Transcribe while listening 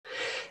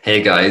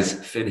Hey guys,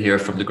 Finn here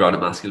from the Grounded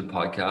Masculine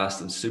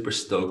podcast. I'm super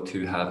stoked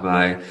to have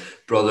my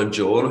brother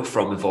Joel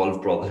from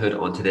Evolve Brotherhood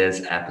on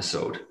today's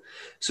episode.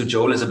 So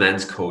Joel is a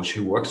men's coach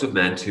who works with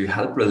men to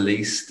help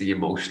release the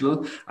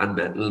emotional and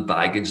mental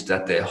baggage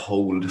that they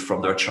hold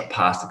from their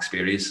past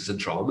experiences and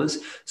traumas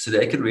so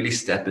they can really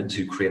step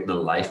into creating a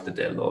life that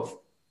they love.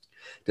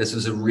 This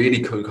was a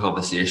really cool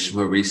conversation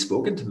where we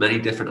spoke into many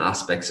different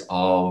aspects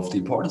of the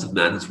importance of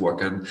men's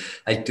work and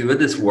like doing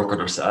this work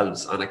on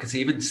ourselves. And like it's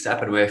even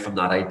stepping away from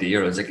that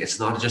idea. It's like it's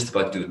not just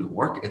about doing the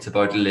work, it's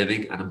about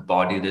living and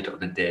embodying it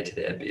on a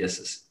day-to-day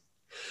basis.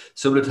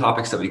 Some of the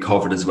topics that we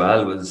covered as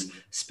well was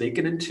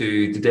speaking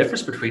into the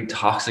difference between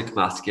toxic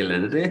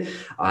masculinity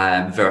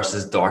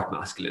versus dark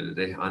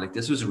masculinity. And like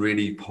this was a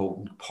really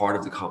potent part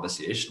of the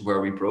conversation where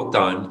we broke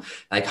down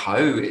like how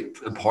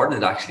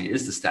important it actually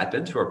is to step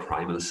into our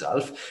primal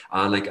self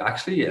and like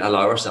actually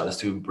allow ourselves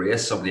to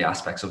embrace some of the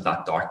aspects of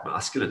that dark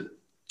masculine.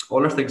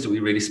 Other things that we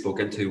really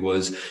spoke into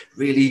was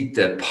really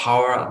the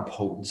power and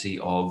potency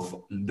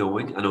of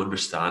knowing and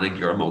understanding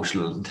your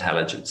emotional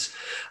intelligence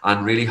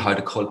and really how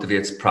to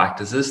cultivate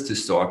practices to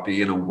start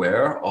being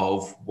aware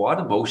of what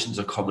emotions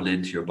are coming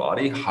into your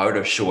body, how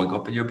they're showing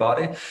up in your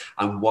body,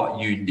 and what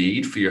you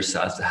need for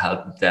yourself to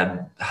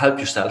help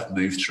yourself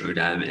move through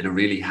them in a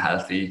really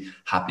healthy,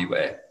 happy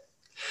way.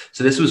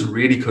 So this was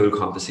really cool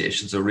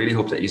conversation. So really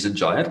hope that you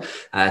enjoy it.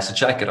 So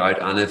check it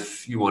out. And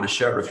if you want to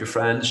share it with your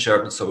friends, share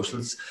it on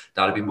socials,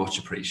 that'd be much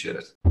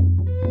appreciated.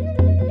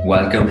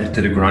 Welcome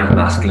to the Grounded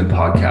Masculine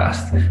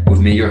podcast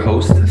with me, your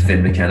host,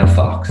 Finn McKenna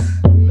Fox.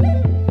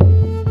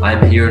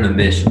 I'm here on a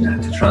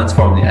mission to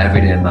transform the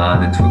everyday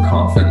man into a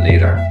confident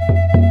leader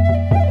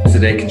so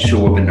they can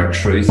show up in their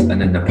truth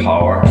and in their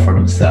power for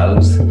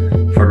themselves,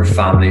 for their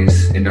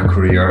families, in their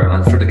career,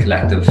 and for the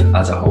collective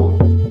as a whole.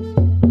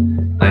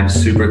 I'm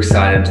super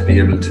excited to be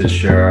able to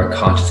share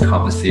conscious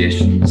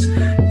conversations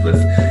with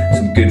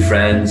some good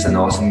friends and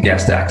awesome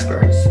guest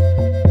experts.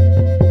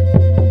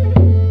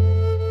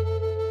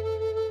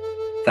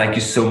 Thank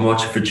you so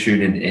much for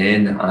tuning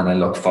in, and I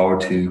look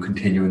forward to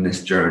continuing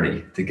this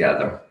journey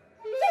together.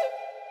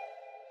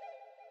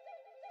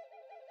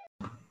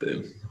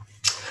 Boom.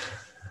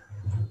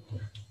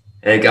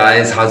 Hey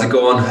guys, how's it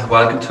going?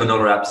 Welcome to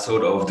another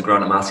episode of the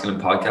Grounded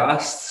Masculine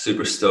podcast.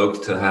 Super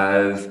stoked to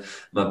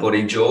have my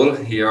buddy Joel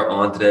here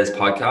on today's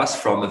podcast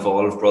from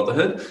Evolve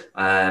Brotherhood.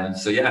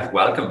 So yeah,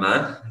 welcome,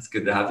 man. It's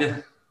good to have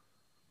you.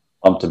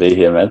 Pumped to be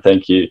here, man.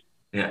 Thank you.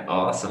 Yeah,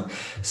 awesome.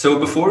 So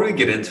before we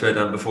get into it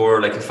and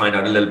before like to find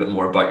out a little bit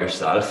more about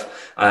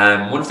yourself,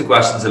 one of the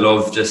questions I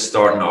love just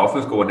starting off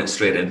with going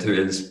straight into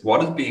is,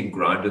 what does being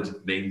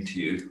grounded mean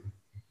to you?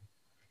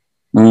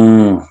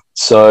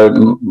 So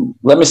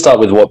let me start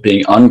with what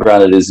being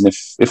ungrounded is. And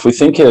if we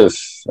think of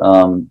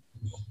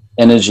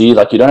energy,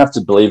 like you don't have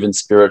to believe in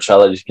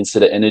spirituality to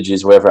consider energy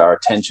as wherever our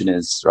attention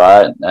is,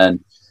 right?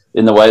 And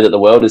in the way that the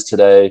world is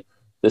today,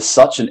 there's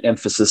such an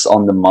emphasis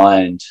on the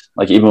mind.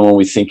 Like even when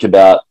we think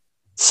about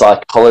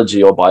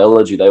psychology or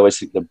biology, they always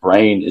think the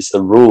brain is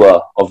the ruler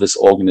of this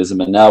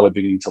organism. And now we're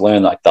beginning to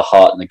learn like the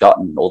heart and the gut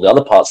and all the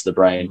other parts of the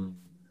brain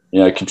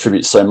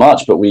contribute so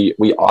much, but we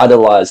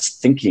idolize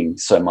thinking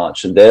so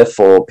much, and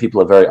therefore people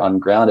are very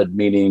ungrounded,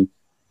 meaning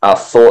our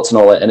thoughts and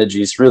all our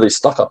energy is really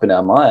stuck up in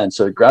our mind.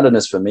 So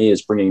groundedness for me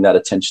is bringing that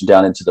attention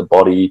down into the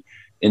body,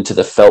 into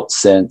the felt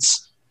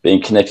sense,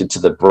 being connected to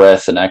the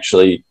breath, and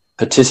actually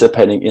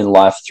participating in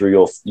life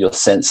through your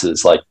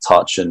senses like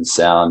touch and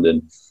sound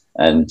and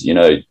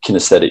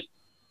kinesthetic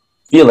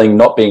feeling,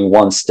 not being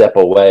one step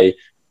away,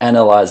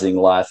 analyzing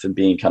life and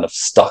being kind of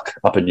stuck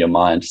up in your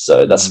mind.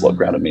 So that's what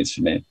grounded means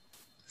for me.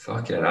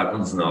 Fuck yeah, that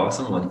one's an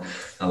awesome one.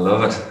 I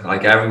love it.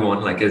 Like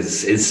everyone like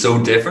is so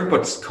different,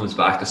 but comes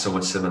back to so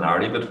much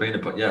similarity between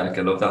it. But yeah, like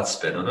I love that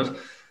spin on it.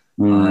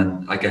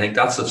 And like I think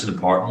that's such an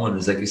important one,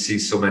 is like you see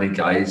so many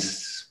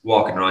guys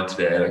walking around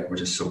today, like we're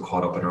just so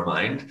caught up in our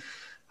mind.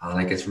 And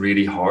like it's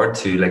really hard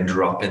to like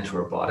drop into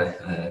our body.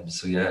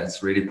 So yeah,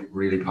 it's really,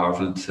 really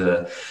powerful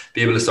to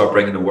be able to start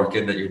bringing the work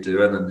in that you're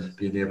doing and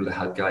being able to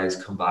help guys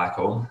come back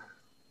home.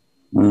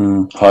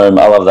 Home,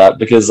 I love that,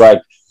 because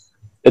like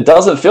it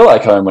doesn't feel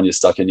like home when you're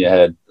stuck in your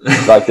head.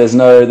 Like there's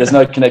no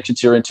connection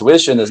to your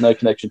intuition. There's no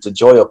connection to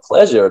joy or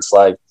pleasure. It's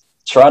like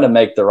trying to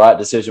make the right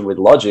decision with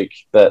logic,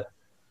 but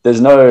there's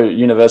no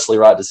universally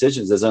right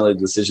decisions. There's only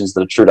decisions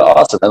that are true to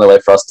us. And the only way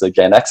for us to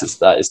gain access to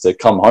that is to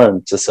come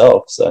home to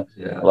self. So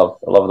yeah, I love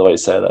the way you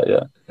say that.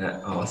 Yeah.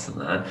 Yeah. Awesome,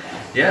 man.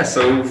 Yeah.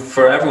 So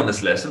for everyone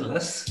that's listening,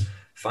 let's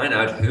find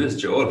out, who is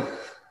Joel?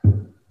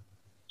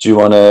 Do you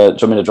want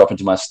me to drop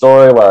into my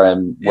story where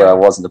I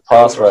was in the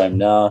past, where I am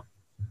now?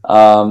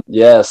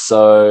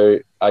 So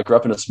I grew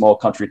up in a small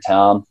country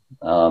town.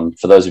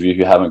 For those of you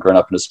who haven't grown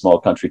up in a small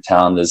country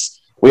town,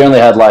 we only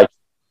had like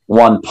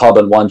one pub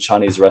and one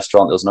Chinese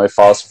restaurant. There was no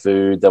fast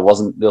food. There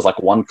was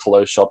like one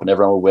clothes shop, and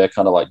everyone would wear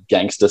kind of like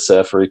gangster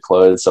surfery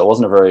clothes. So it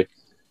wasn't a very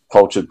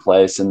cultured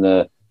place. And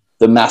the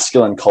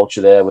masculine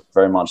culture there was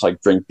very much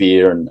like drink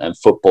beer and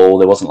football.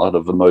 There wasn't a lot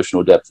of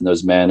emotional depth in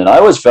those men. And I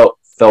always felt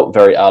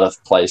very out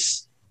of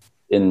place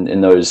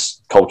in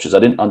those cultures. I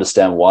didn't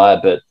understand why,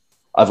 but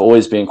I've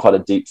always been quite a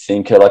deep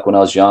thinker. Like when I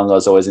was young, I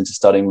was always into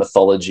studying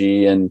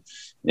mythology and,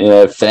 you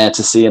know,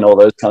 fantasy and all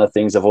those kind of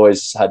things. I've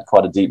always had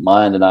quite a deep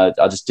mind, and I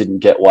just didn't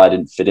get why I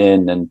didn't fit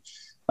in. And,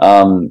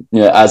 you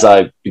know, as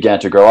I began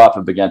to grow up,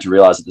 I began to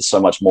realize that there's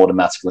so much more to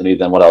masculinity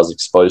than what I was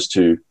exposed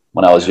to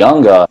when I was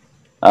younger.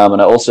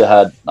 And I also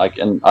had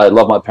and I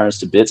love my parents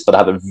to bits, but I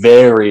have a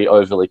very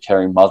overly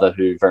caring mother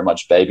who very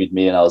much babied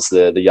me. And I was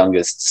the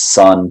youngest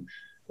son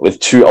with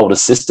two older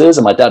sisters,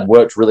 and my dad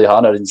worked really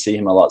hard. I didn't see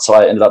him a lot. So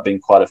I ended up being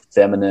quite a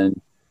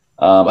feminine.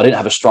 I didn't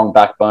have a strong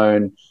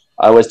backbone.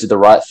 I always did the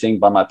right thing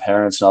by my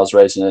parents, and I was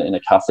raised in a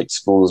Catholic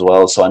school as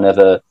well. So I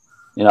never,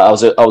 you know, I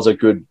was a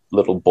good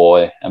little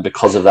boy. And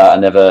because of that,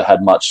 I never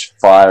had much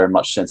fire and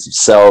much sense of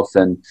self.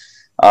 And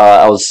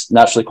I was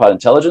naturally quite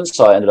intelligent,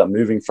 so I ended up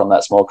moving from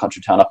that small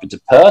country town up into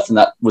Perth, and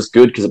that was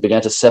good because it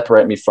began to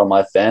separate me from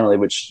my family,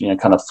 which, you know,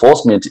 kind of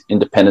forced me into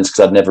independence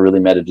because I'd never really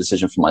made a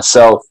decision for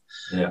myself.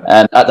 Yeah.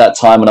 And at that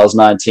time, when I was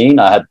 19,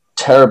 I had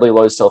terribly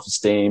low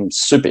self-esteem,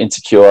 super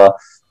insecure,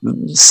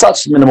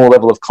 such minimal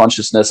level of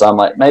consciousness. I'm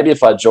like, maybe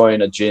if I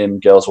join a gym,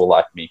 girls will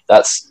like me.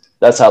 That's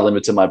how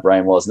limited my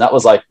brain was, and that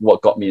was like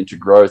what got me into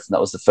growth. And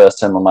that was the first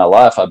time in my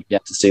life I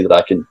began to see that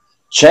I can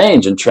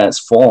change and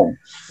transform.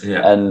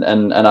 Yeah.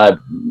 And I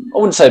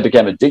wouldn't say I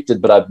became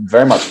addicted, but I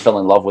very much fell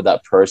in love with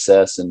that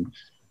process. And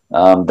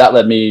that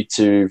led me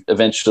to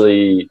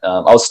eventually,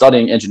 I was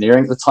studying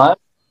engineering at the time,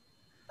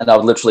 and I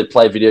would literally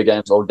play video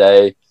games all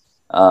day,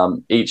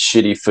 eat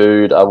shitty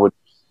food. I would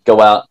go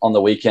out on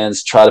the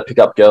weekends, try to pick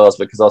up girls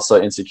because I was so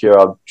insecure.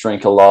 I'd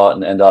drink a lot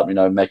and end up, you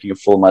know, making a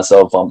fool of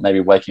myself, maybe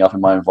waking up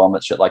in my own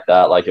vomit, shit like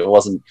that. Like, it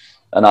wasn't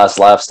a nice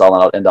lifestyle,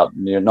 and I'd end up,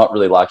 you know, not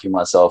really liking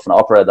myself. And I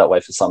operated that way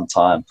for some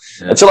time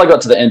until I got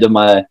to the end of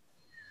my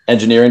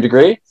engineering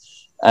degree,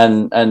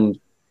 and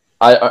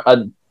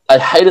I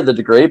hated the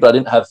degree, but I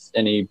didn't have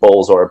any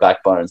balls or a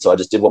backbone. So I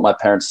just did what my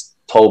parents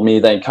told me.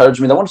 They encouraged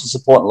me. They wanted to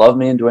support and love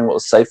me and doing what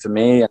was safe for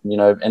me. And, you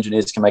know,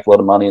 engineers can make a lot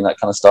of money and that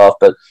kind of stuff.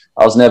 But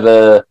I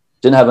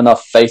didn't have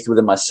enough faith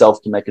within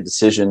myself to make a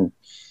decision.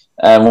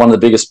 And one of the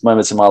biggest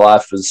moments in my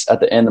life was at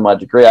the end of my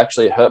degree. I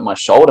actually hurt my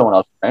shoulder when I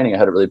was training. I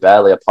hurt it really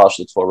badly. I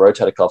partially tore a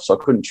rotator cuff, so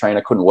I couldn't train.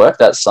 I couldn't work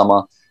that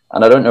summer.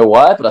 And I don't know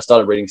why, but I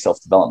started reading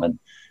self-development.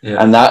 Yeah.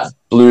 And that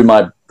blew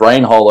my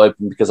brain hole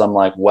open because I'm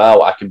like,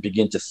 wow, I can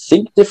begin to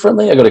think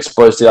differently. I got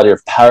exposed to the idea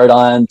of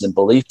paradigms and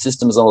belief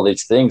systems and all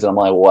these things. And I'm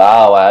like,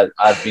 wow,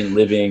 I've been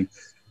living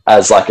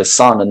as like a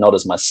son and not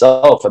as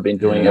myself. I've been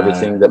doing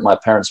everything that my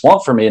parents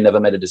want from me and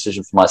never made a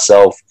decision for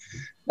myself.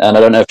 And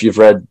I don't know if you've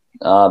read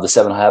the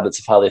 7 Habits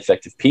of Highly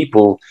Effective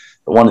People,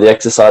 but one of the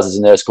exercises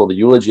in there is called the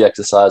eulogy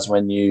exercise,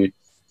 when you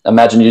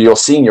imagine you're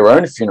seeing your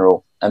own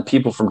funeral and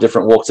people from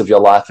different walks of your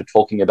life are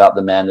talking about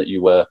the man that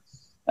you were.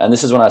 And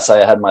this is when I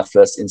say I had my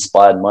first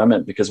inspired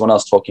moment, because when I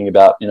was talking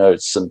about, you know,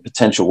 some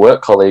potential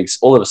work colleagues,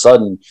 all of a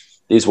sudden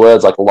these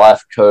words like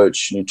life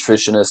coach,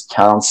 nutritionist,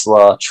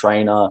 counselor,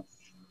 trainer,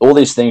 all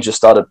these things just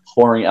started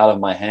pouring out of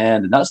my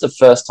hand. And that's the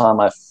first time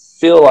I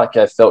feel like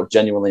I felt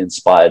genuinely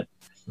inspired.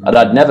 And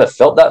I'd never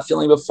felt that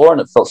feeling before, and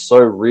it felt so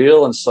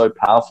real and so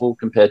powerful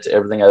compared to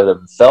everything I'd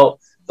ever felt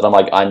that I'm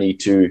like, I need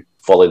to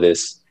follow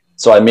this.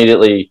 So I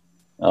immediately,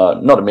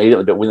 not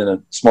immediately, but within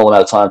a small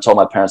amount of time, told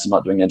my parents I'm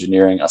not doing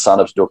engineering. I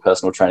signed up to do a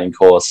personal training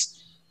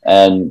course.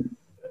 And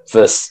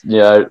for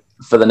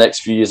the next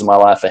few years of my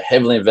life, I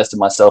heavily invested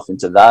myself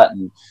into that.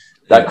 And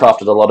that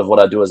crafted a lot of what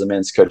I do as a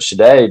men's coach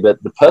today.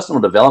 But the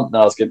personal development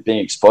that I was being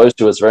exposed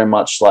to is very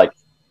much like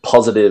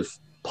positive,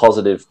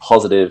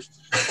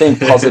 think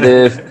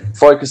positive,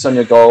 focus on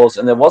your goals.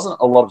 And there wasn't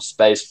a lot of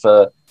space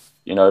for,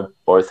 you know,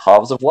 both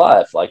halves of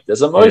life. Like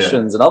there's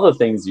emotions and other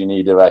things you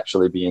need to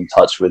actually be in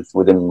touch with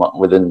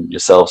within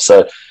yourself.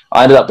 So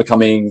I ended up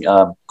becoming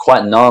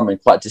quite numb and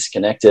quite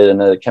disconnected.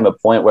 And there came a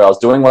point where I was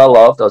doing what I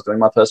loved. I was doing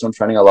my personal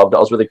training. I loved it.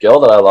 I was with a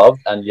girl that I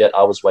loved. And yet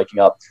I was waking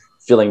up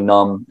feeling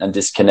numb and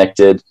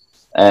disconnected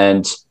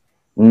and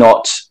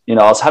not, you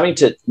know, I was having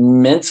to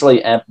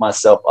mentally amp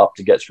myself up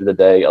to get through the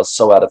day. I was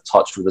so out of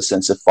touch with a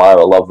sense of fire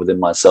or love within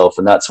myself.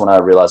 And that's when I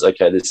realized,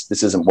 okay,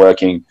 this isn't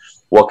working.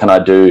 What can I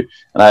do?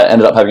 And I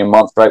ended up having a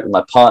month break with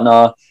my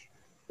partner.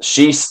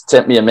 She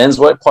sent me a men's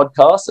work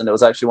podcast, and it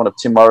was actually one of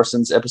Tim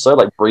Morrison's episodes,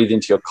 like breathe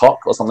into your cock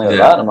or something like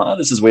that. I'm like, oh,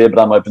 this is weird,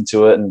 but I'm open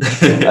to it. And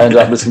I ended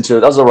up listening to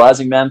it. That was a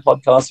Rising Man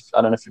podcast.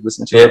 I don't know if you've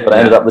listened to it, but I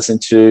ended up listening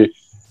to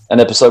an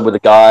episode with a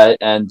guy.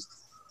 And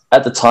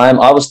at the time,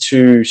 I was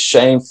too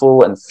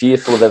shameful and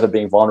fearful of ever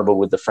being vulnerable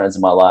with the friends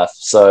in my life.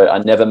 So I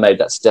never made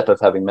that step of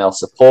having male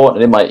support.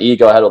 And in my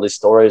ego, I had all these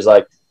stories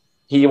like,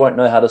 he won't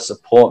know how to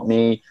support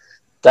me.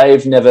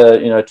 Dave never,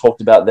 you know,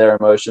 talked about their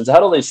emotions. I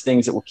had all these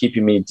things that were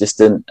keeping me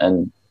distant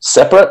and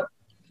separate.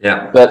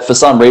 Yeah. But for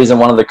some reason,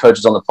 one of the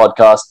coaches on the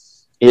podcast,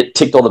 it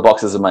ticked all the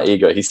boxes of my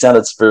ego. He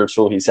sounded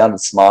spiritual. He sounded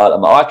smart.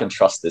 I'm like, oh, I can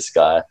trust this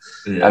guy.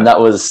 Yeah. And that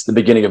was the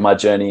beginning of my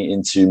journey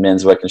into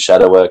men's work and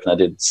shadow work. And I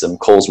did some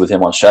calls with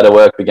him on shadow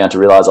work, began to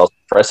realize I was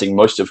pressing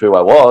most of who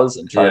I was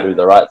and trying to do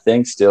the right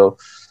thing still.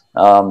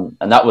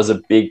 And that was a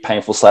big,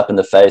 painful slap in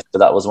the face. But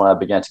that was when I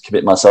began to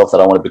commit myself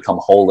that I want to become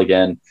whole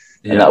again.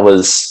 Yeah. And that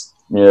was,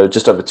 you know,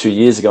 just over 2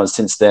 years ago. And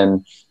since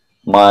then,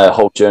 my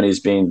whole journey has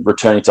been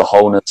returning to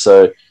wholeness.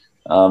 So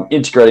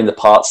integrating the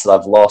parts that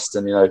I've lost,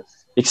 and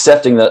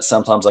accepting that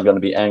sometimes I'm going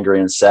to be angry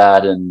and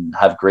sad and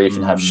have grief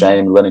and have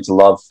shame, learning to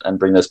love and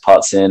bring those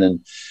parts in.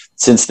 And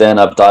since then,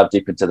 I've dived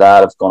deep into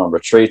that. I've gone on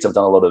retreats. I've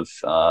done a lot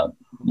of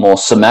more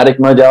somatic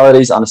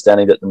modalities,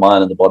 understanding that the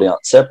mind and the body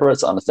aren't separate.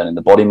 So understanding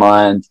the body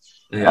mind,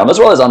 as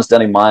well as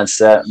understanding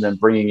mindset, and then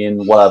bringing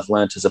in what I've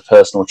learned as a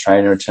personal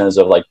trainer in terms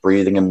of like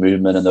breathing and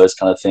movement and those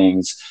kind of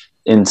things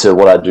into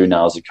what I do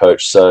now as a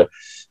coach. So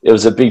it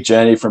was a big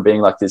journey from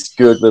being like this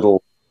good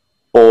little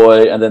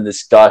boy, and then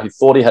this guy who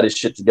thought he had his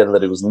shit together,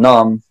 that he was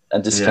numb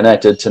and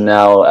disconnected, to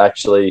now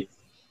actually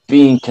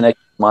being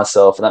connected with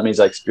myself. And that means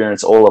I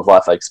experience all of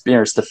life. I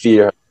experience the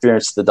fear, I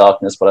experience the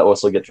darkness, but I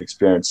also get to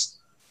experience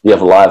the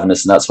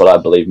aliveness. And that's what I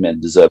believe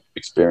men deserve to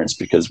experience,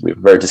 because we're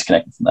very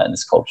disconnected from that in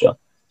this culture.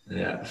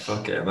 Yeah,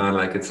 fuck it, man.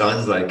 Like, it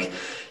sounds like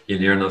you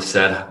near enough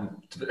said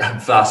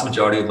vast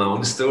majority of my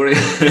own story.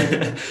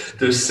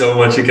 There's so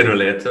much you can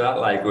relate to that,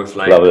 like with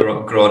like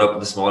growing up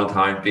in a small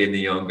town, being the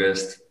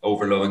youngest,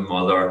 overloving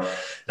mother,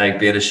 like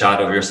being a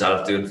shadow of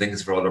yourself, doing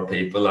things for other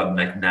people, and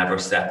like never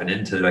stepping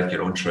into like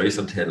your own truth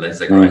until it's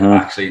like right,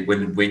 actually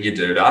when you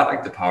do that,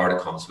 like the power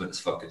that comes with it is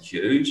fucking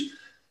huge.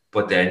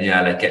 But then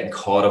like getting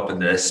caught up in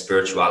the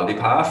spirituality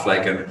path,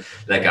 like, and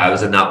like I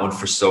was in that one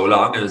for so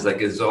long. It was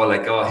like, it's all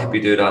like, oh, hippie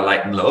dude, I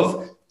light and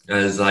love.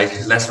 And it's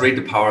like, let's read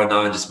the power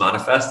now and just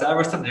manifest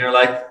everything. And you're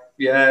like,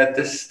 yeah,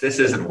 this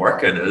isn't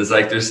working. It's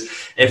like,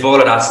 if all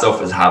of that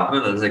stuff is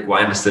happening, and it's like, why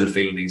am I still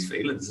feeling these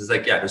feelings? It's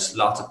like, yeah, there's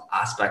lots of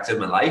aspects in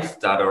my life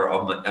that are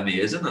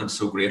amazing. I'm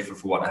so grateful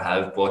for what I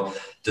have, but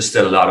there's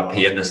still a lot of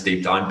pain that's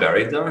deep down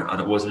buried there.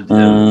 And it wasn't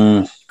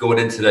until going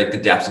into like the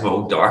depths of my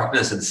own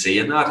darkness and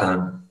seeing that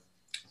and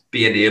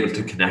being able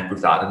to connect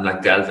with that and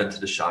like delve into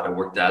the shadow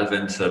work, delve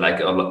into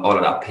like all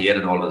of that pain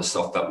and all of the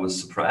stuff that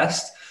was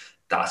suppressed.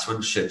 That's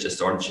when shit just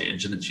started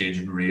changing and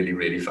changing really,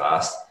 really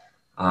fast.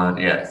 And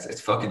yeah,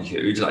 it's fucking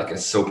huge. Like,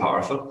 it's so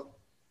powerful.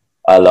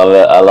 I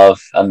love,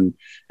 and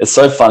it's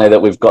so funny that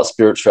we've got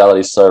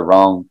spirituality so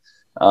wrong.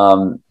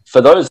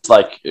 For those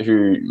like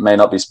who may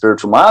not be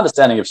spiritual, my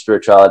understanding of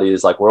spirituality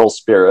is like we're all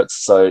spirits.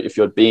 So if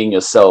you're being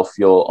yourself,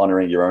 you're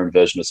honoring your own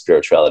version of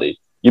spirituality.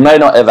 You may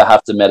not ever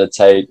have to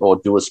meditate or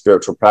do a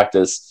spiritual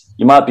practice.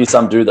 You might be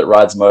some dude that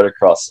rides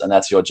motocross and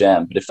that's your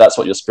jam. But if that's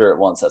what your spirit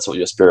wants, that's what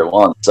your spirit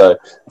wants. So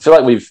I feel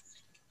like we've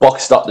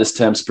boxed up this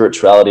term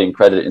spirituality and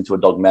created it into a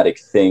dogmatic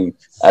thing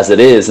as it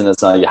is. And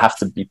it's you have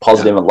to be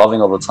positive and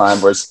loving all the time.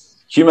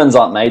 Whereas humans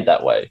aren't made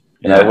that way.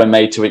 You know, we're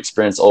made to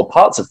experience all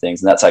parts of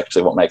things. And that's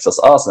actually what makes us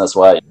us. And that's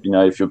why,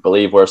 if you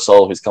believe we're a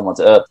soul who's come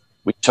onto earth,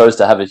 we chose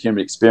to have a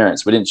human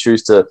experience. We didn't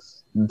choose to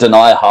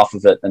deny half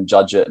of it and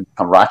judge it and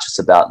become righteous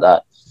about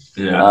that.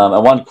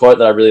 And one quote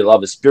that I really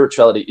love is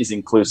spirituality is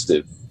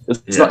inclusive.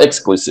 It's not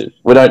exclusive.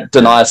 We don't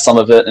deny some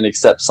of it and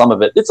accept some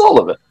of it. It's all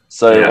of it.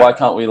 So why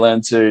can't we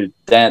learn to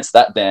dance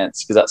that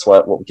dance? Because that's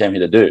what we came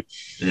here to do.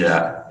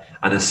 Yeah.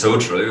 And it's so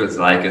true. It's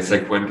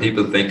like when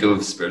people think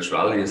of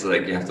spirituality, it's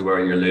like you have to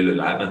wear your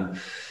Lululemon,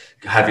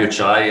 have your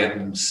chai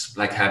and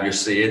like have your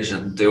sage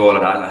and do all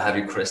of that and have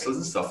your crystals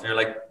and stuff. And you're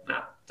like,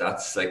 nah,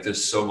 that's like,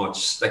 there's so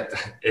much, like,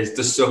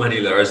 there's so many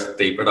layers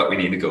deeper that we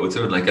need to go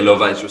to. And like, I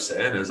love, as you're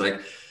saying, it's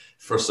like,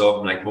 for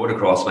some, like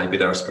motocross might be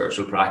their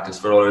spiritual practice.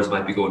 For others, it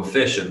might be going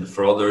fishing.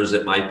 For others,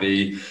 it might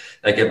be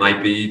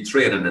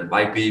training. It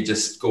might be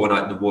just going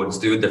out in the woods,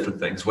 doing different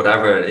things.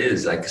 Whatever it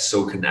is, like,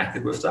 so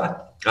connected with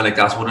that. And like,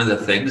 that's one of the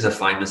things I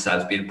find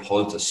myself being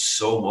pulled to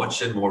so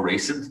much in more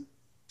recent.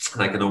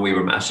 Like, I know we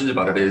were messaging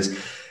about it,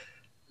 is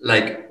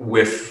like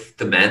with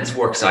the men's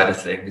work side of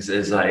things,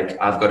 is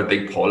like I've got a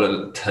big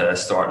pull to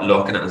start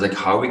looking at, is like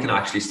how we can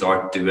actually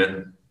start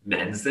doing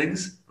men's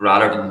things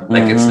rather than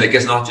like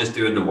it's not just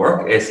doing the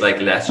work. It's like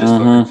let's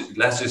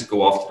just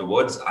go off to the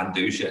woods and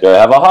do shit.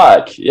 Have a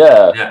hike.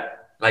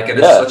 Like, and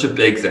it's such a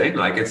big thing.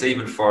 Like, it's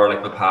even for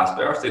like my past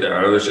birthday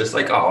there, I was just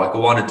like, oh, like I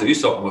want to do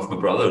something with my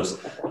brothers.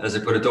 I was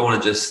like, but I don't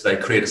want to just like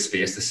create a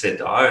space to sit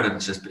down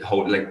and just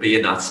be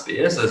in that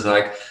space. I was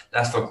like,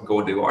 let's fucking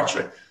go and do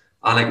archery.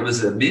 And like, it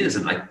was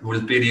amazing. Like,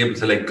 was being able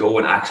to like go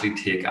and actually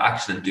take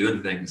action and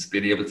doing things,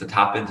 being able to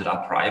tap into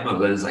that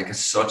primal is like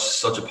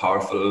such a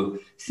powerful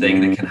thing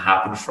that can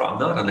happen from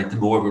that. And like, the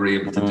more we're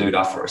able to do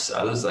that for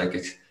ourselves, like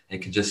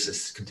it can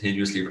just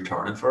continuously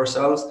returning for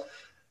ourselves.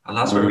 And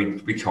that's where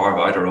we carve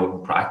out our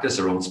own practice,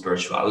 our own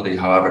spirituality,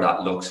 however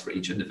that looks for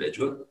each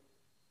individual.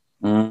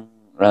 And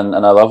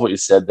I love what you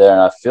said there.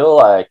 And I feel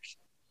like,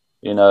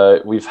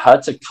 we've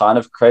had to kind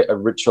of create a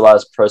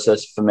ritualized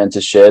process for men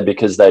to share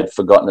because they'd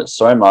forgotten it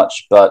so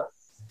much. But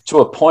to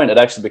a point, it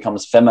actually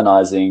becomes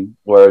feminizing,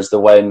 whereas the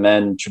way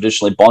men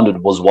traditionally bonded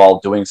was while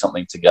doing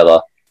something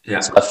together. Yeah.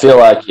 So I feel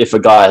like if a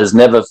guy has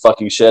never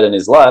fucking shared in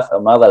his life,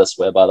 am I allowed to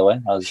swear, by the way?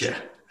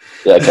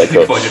 Yeah, okay,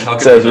 cool. When you're talking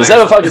So about if he's nice.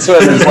 never fucking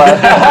swearing in his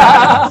life,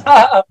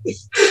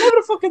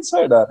 never fucking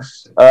swear now.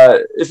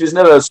 If he's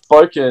never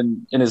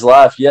spoken in his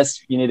life,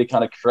 yes, you need to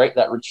kind of create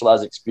that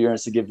ritualized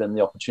experience to give them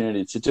the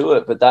opportunity to do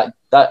it. But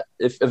that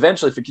if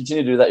you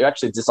continue to do that, you're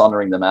actually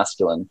dishonoring the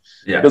masculine.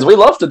 Yeah. Because we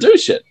love to do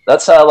shit.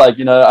 That's how, like,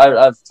 you know,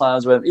 I have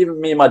times where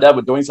even me and my dad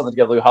were doing something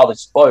together, we hardly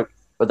spoke,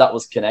 but that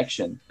was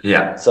connection.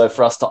 Yeah. So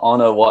for us to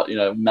honor what, you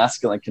know,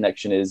 masculine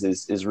connection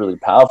is really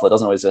powerful. It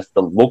doesn't always have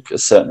to look a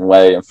certain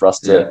way, and for us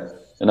to,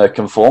 you know,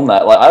 conform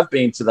that. Like, I've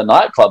been to the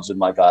nightclubs with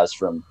my guys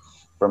from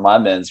my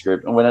men's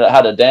group, and when I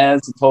had a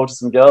dance and talk to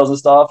some girls and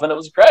stuff, and it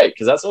was great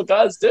because that's what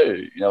guys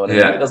do. You know what I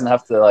mean? It doesn't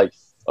have to, like,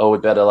 oh, we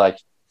better, like,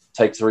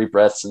 take 3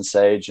 breaths and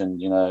sage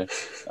and, you know,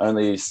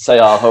 only say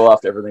our ho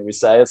after everything we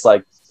say. It's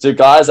like, do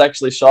guys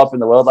actually show up in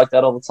the world like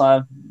that all the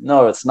time?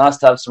 No, it's nice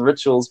to have some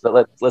rituals,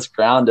 but let's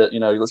ground it, you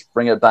know, let's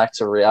bring it back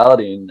to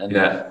reality and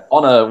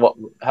honor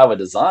how we're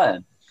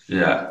designed.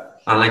 Yeah.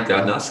 And like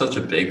that, and that's such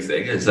a big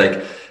thing. It's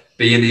like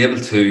being able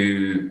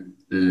to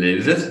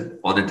live it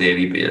on a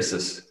daily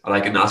basis.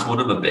 Like, and that's one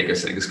of my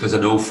biggest things, because I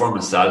know for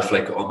myself,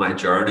 like on my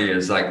journey,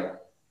 is like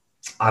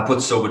I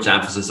put so much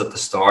emphasis at the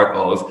start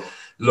of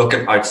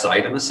looking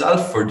outside of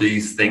myself for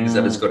these things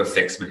that is going to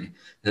fix me.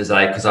 It's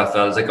like, because I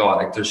felt like, oh,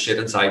 like there's shit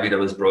inside me that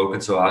was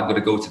broken, so I'm going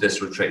to go to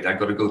this retreat, I'm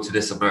going to go to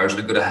this immersion,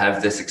 I'm going to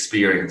have this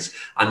experience,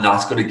 and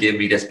that's going to give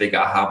me this big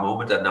aha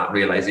moment, and that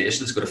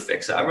realization is going to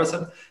fix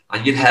everything.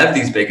 And you'd have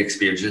these big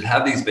experiences, you'd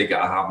have these big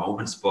aha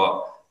moments,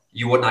 but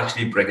you wouldn't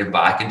actually bring them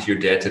back into your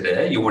day to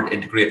day. You weren't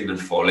integrating them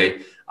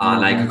fully.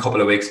 And like a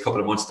couple of weeks, a couple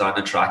of months down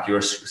the track,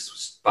 you're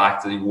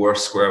back to the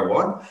worst square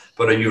one.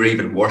 But you're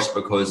even worse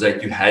because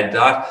like you had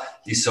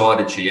that, you saw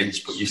the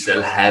change, but you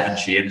still haven't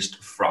changed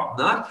from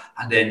that.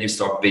 And then you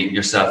start beating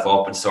yourself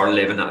up and start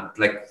living that,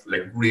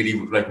 like really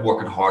like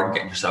working hard and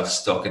getting yourself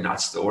stuck in that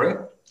story.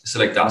 So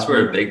like that's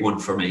where a big one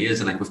for me is,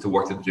 and like with the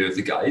work that we do with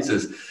the guys,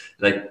 is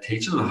like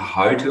teaching them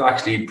how to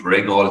actually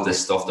bring all of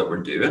this stuff that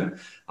we're doing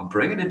and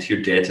bring it into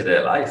your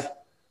day-to-day life.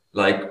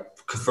 Like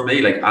for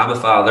me, like I'm a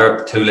father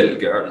of 2 little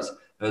girls.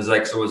 I was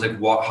like,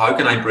 how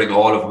can I bring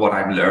all of what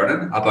I'm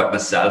learning about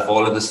myself,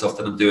 all of the stuff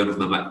that I'm doing with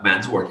my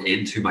men's work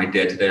into my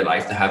day-to-day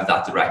life to have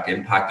that direct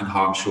impact on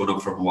how I'm showing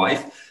up for my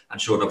wife and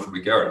showing up for my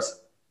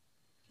girls?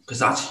 Because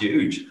that's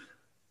huge.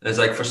 It's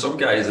like for some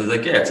guys, it's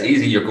like, yeah, it's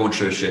easy. You're going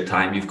through a shit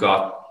time. You've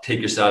got take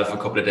yourself a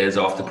couple of days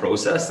off to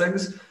process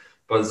things.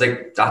 But it's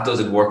like, that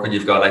doesn't work when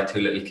you've got like 2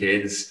 little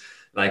kids,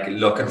 like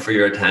looking for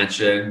your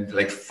attention,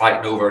 like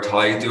fighting over a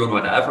toy, doing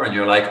whatever. And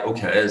you're like,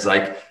 okay, it's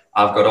like,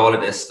 I've got all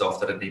of this stuff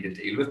that I need to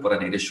deal with, but I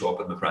need to show up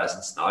in my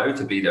presence now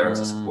to be there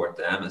to support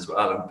them as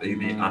well.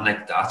 And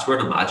like, that's where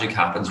the magic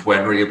happens,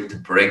 when we're able to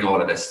bring all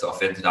of this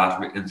stuff into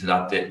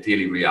that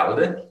daily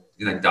reality.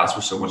 You know, like, that's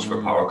where so much of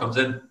our power comes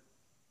in.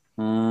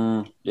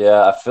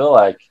 Yeah, I feel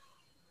like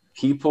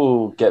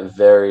people get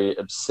very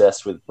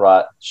obsessed with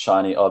bright,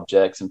 shiny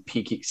objects and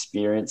peak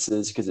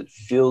experiences because it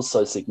feels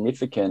so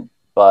significant.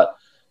 But,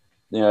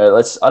 you know,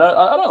 I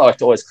don't like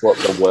to always call it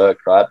the work,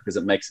 right? Because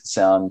it makes it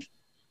sound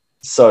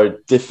so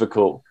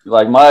difficult.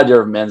 Like, my idea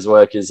of men's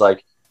work is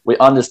like, we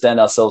understand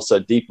ourselves so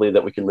deeply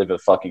that we can live a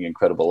fucking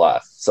incredible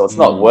life. So it's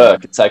not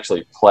work, it's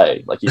actually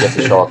play. Like, you get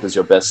to show up as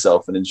your best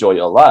self and enjoy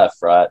your life,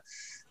 right?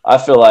 I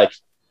feel like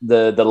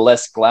the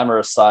less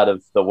glamorous side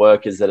of the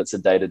work is that it's a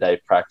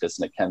day-to-day practice,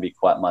 and it can be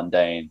quite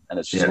mundane, and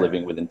it's just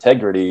living with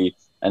integrity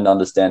and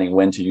understanding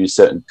when to use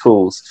certain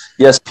tools.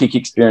 Yes, peak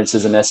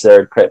experiences are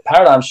necessary to create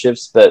paradigm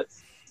shifts, but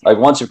like,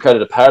 once you've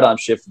created a paradigm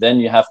shift, then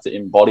you have to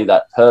embody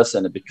that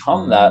person and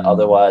become that.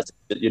 Otherwise,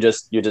 you're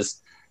just,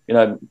 you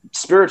know,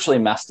 spiritually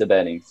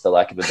masturbating, for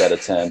lack of a better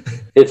term.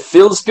 It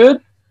feels good,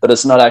 but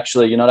it's not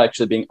actually, you're not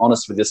actually being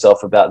honest with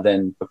yourself about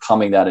then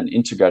becoming that and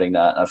integrating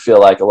that. And I feel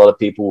like a lot of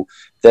people,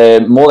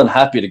 they're more than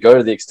happy to go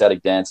to the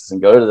ecstatic dances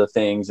and go to the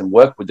things and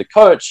work with the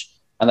coach,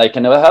 and they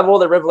can have all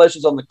their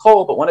revelations on the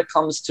call. But when it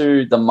comes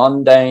to the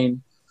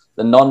mundane,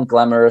 the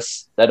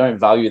non-glamorous, they don't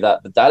value that.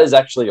 But that is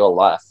actually your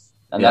life.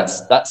 And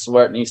that's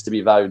where it needs to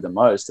be valued the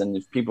most. And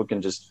if people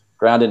can just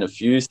ground in a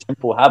few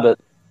simple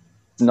habits,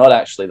 it's not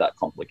actually that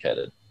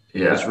complicated.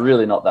 Yeah. It's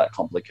really not that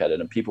complicated.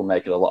 And people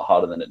make it a lot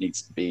harder than it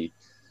needs to be.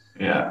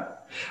 Yeah.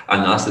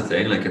 And that's the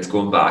thing. Like, it's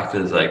going back to,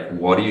 like,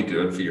 what are you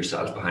doing for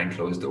yourself behind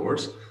closed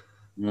doors?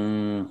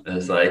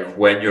 It's like,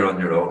 when you're on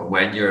your own,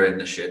 when you're in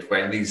the shit,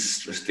 when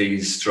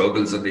these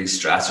struggles and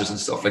these stressors and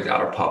stuff like that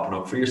are popping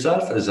up for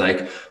yourself, is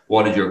like,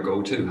 what is your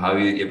go-to? How are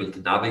you able to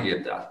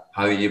navigate that?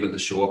 How are you able to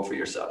show up for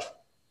yourself?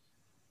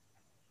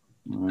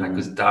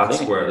 Because that's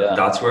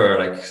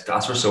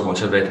where so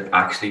much of it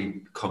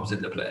actually comes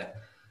into play.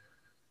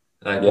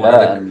 Like,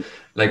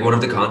 one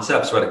of the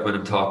concepts, like, when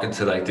I'm talking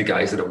to like the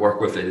guys that I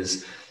work with,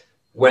 is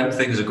when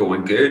things are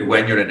going good,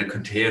 when you're in a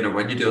container,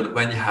 when you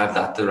have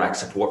that direct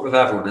support with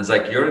everyone, it's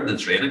like you're in the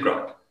training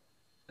ground.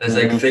 It's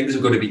like things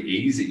are going to be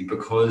easy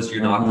because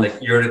you're not like,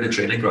 you're in the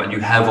training ground. You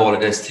have all of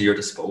this to your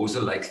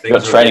disposal. Like, things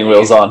got training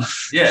wheels on.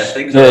 Yeah,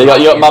 things. Yeah,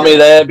 you got mummy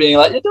there being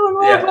like, "You're doing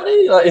well,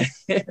 buddy." Like,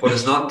 but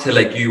it's not until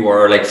like you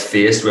are like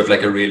faced with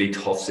like a really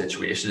tough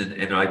situation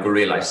in like a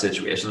real life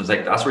situation. It's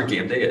like, that's where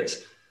game day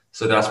is.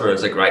 So that's where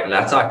it's like, right,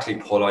 let's actually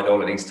pull out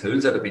all of these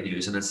tools that I've been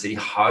using and see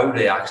how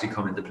they actually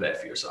come into play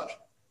for yourself.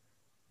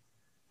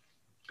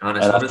 And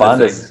it's And one I of the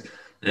find this, things,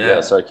 yeah,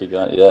 yeah. sorry, keep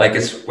going. Yeah. Like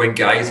it's when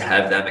guys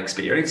have them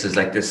experiences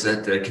like this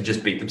that they can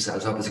just beat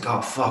themselves up. It's like,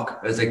 oh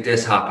fuck, it's like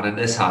this happened and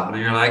this happened.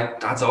 And you're like,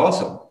 that's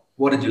awesome.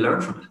 What did you learn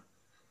from it?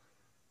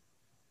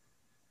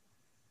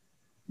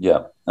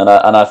 Yeah. And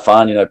I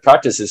find,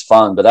 practice is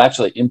fun, but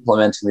actually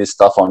implementing this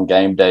stuff on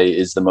game day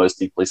is the most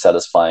deeply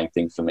satisfying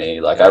thing for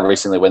me. Like I Yeah.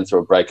 recently went through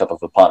a breakup of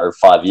a partner of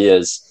 5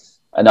 years,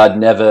 and I'd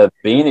never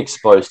been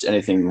exposed to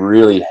anything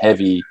really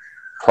heavy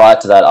prior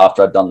to that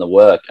after I'd done the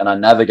work. And I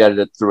navigated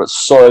it through it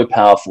so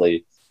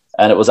powerfully.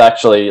 And it was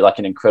actually like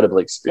an incredible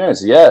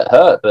experience. Yeah, it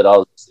hurt, but I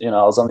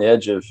was on the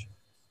edge of,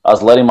 I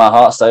was letting my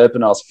heart stay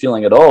open. I was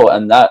feeling it all.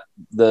 And that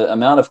the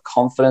amount of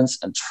confidence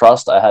and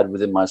trust I had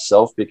within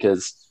myself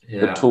because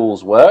the Yeah.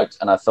 tools worked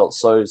and I felt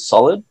so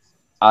solid,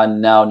 I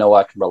now know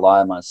I can rely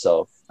on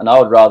myself. And I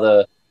would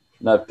rather,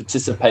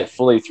 participate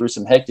fully through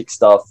some hectic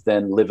stuff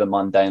than live a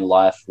mundane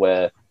life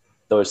where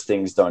those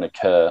things don't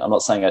occur. I'm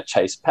not saying I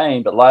chase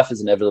pain, but life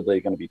is inevitably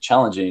going to be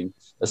challenging,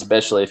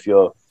 especially if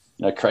you're,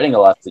 creating a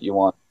life that you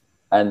want.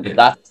 And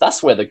Yeah.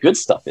 that's where the good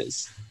stuff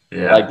is. Like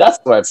Yeah. that's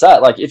where it's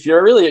at. Like if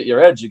you're really at your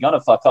edge, you're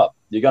gonna fuck up.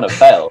 You're gonna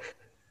fail,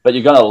 but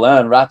you're gonna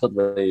learn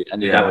rapidly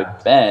and you're gonna Yeah.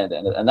 expand.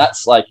 And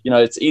that's like,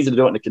 it's easy to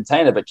do it in a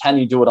container, but can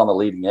you do it on the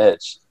leading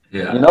edge?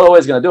 And you're Yeah. not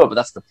always gonna do it, but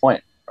that's the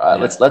point, right?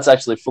 Yeah. Let's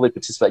actually fully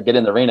participate, get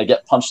in the arena,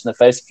 get punched in the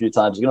face a few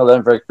times. You're gonna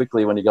learn very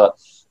quickly when you got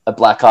a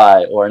black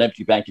eye or an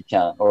empty bank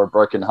account or a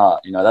broken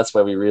heart. That's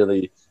where we Yeah.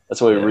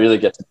 really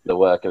get to do the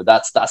work.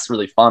 That's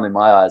really fun in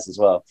my eyes as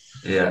well.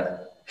 Yeah.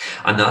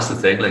 And that's the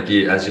thing, like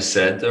you, as you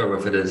said there,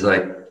 with it is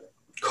like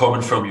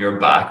coming from your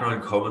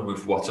background, coming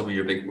with what some of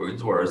your big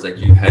wounds were, is like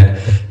you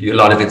a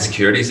lot of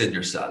insecurities in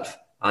yourself.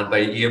 And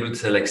by being able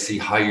to like see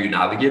how you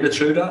navigated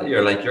through that,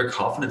 you're like your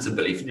confidence and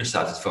belief in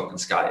yourself is fucking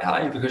sky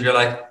high because you're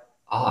like,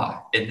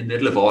 in the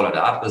middle of all of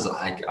that was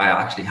like I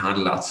actually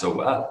handled that so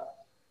well.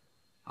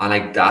 And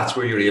like that's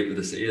where you're able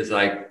to see is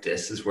like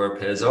this is where it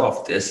pays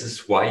off. This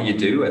is why you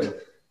do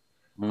it.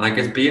 Like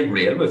it's being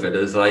real with it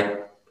is like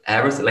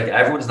everything, like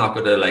everyone's not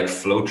going to like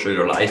flow through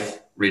their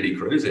life really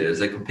cruisy. It's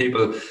like when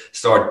people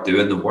start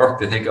doing the work,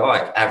 they think, oh,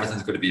 like,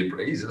 everything's going to be a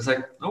breeze. And it's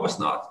like, no, it's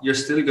not. You're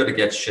still going to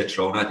get shit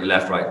thrown at you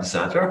left, right, and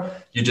center.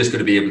 You're just going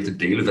to be able to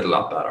deal with it a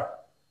lot better.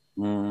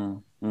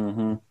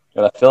 Mm-hmm.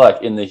 And I feel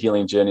like in the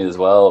healing journey as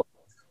well,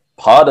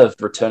 part of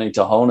returning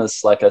to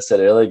wholeness, like I said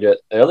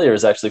earlier,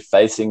 is actually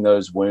facing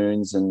those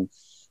wounds and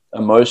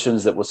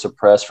emotions that were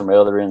suppressed from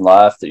earlier in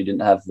life that you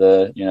didn't have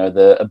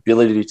the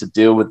ability to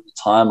deal with at the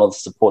time or the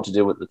support to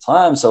deal with at the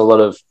time. So a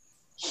lot of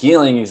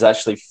healing is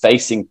actually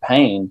facing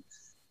pain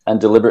and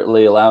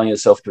deliberately allowing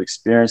yourself to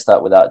experience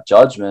that without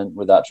judgment,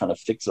 without trying to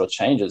fix it or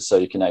change it, so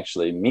you can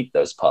actually meet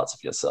those parts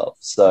of yourself.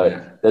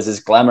 So there's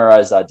this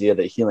glamorized idea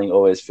that healing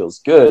always feels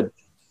good,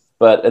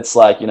 but it's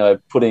like,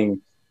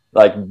 putting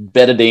like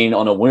betadine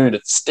on a wound.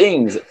 It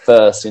stings at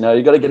first, you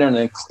got to get in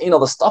and clean all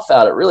the stuff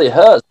out. It really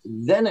hurts,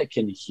 then it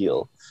can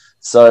heal.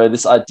 So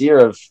this idea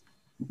of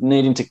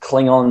needing to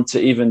cling on to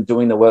even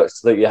doing the work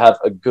so that you have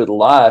a good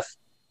life,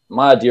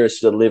 my idea is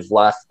to live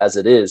life as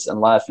it is. And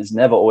life is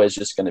never always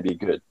just going to be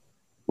good.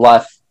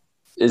 Life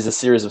is a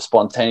series of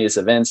spontaneous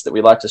events that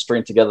we like to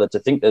string together to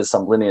think there's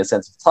some linear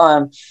sense of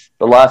time,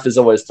 but life is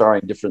always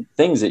throwing different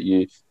things at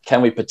you.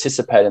 Can we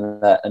participate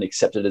in that and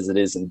accept it as it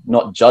is and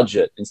not judge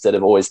it instead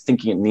of always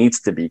thinking it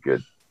needs to be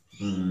good?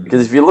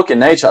 Because if you look in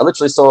nature, I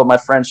literally saw my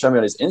friend show me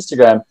on his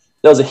Instagram,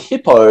 there was a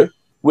hippo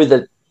with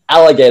an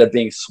alligator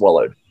being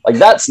swallowed. Like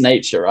that's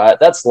nature, right?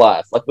 That's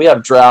life. Like we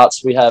have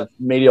droughts, we have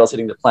meteors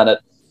hitting the planet.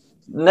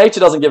 Nature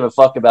doesn't give a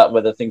fuck about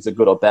whether things are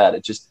good or bad.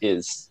 It just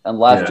is. And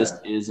life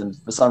just is. And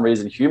for some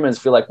reason, humans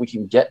feel like we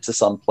can get to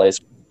some place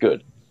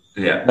good.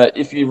 Yeah. But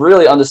if you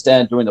really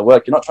understand doing the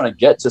work, you're not trying to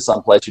get to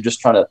some place. You're just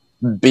trying to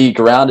be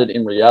grounded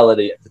in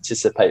reality and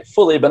participate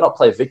fully, but not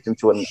play victim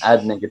to it and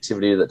add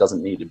negativity that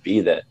doesn't need to be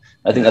there.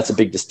 I think that's a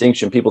big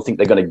distinction. People think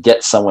they're going to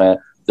get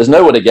somewhere. There's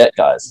nowhere to get,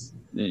 guys.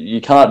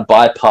 You can't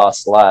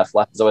bypass life.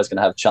 Life is always going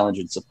to have challenge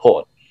and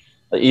support.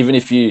 Like even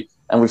if you,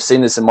 and we've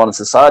seen this in modern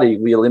society,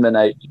 we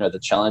eliminate, the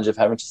challenge of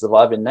having to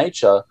survive in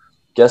nature.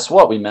 Guess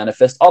what? We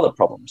manifest other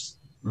problems,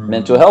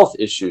 mental health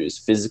issues,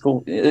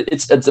 physical.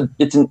 It's an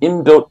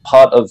inbuilt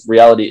part of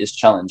reality is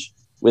challenge.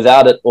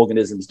 Without it,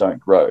 organisms don't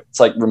grow.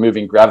 It's like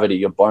removing gravity.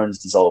 Your bones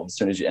dissolve as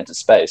soon as you enter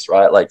space,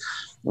 right? Like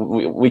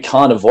we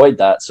can't avoid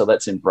that. So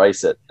let's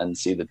embrace it and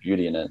see the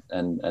beauty in it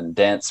and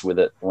dance with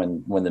it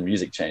when the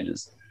music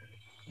changes.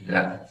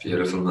 Yeah,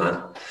 beautiful,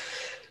 man.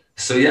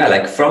 So yeah,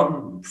 like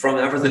from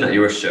everything that you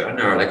were sharing,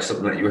 or like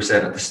something that you were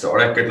saying at the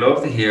start, I'd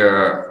love to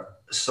hear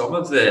some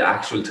of the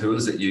actual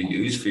tools that you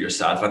use for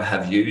yourself and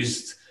have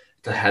used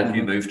to help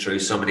you move through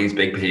some of these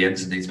big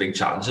pains and these big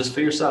challenges for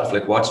yourself.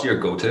 Like, what's your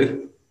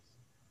go-to?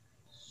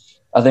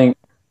 I think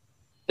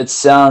it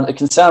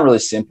can sound really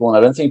simple, and I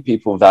don't think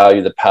people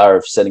value the power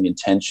of setting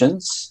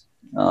intentions.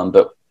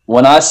 But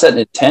when I set an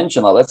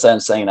intention, like let's say I'm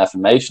saying an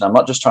affirmation, I'm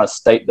not just trying to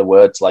state the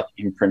word to like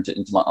imprint it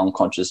into my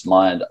unconscious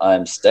mind.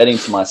 I'm stating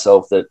to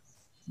myself that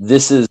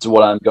this is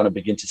what I'm going to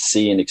begin to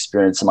see and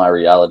experience in my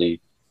reality.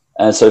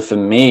 And so for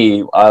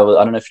me, I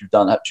don't know if you've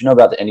done that. Do you know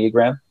about the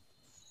Enneagram?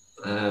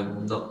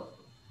 No.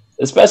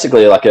 It's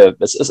basically like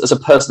it's a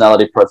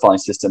personality profiling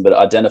system, but it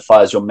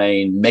identifies your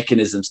main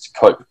mechanisms to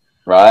cope,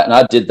 right? And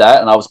I did that,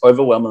 and I was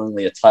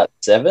overwhelmingly a type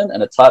 7,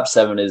 and a type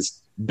 7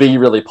 is be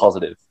really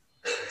positive.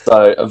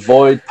 So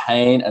avoid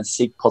pain and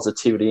seek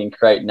positivity and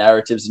create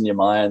narratives in your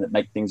mind that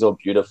make things all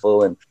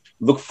beautiful and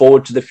look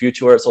forward to the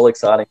future where it's all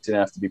exciting. So you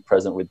don't have to be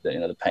present with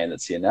the pain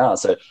that's here now.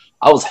 So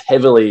I was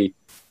heavily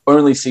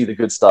only see the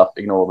good stuff,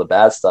 ignore all the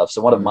bad stuff.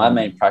 So one of my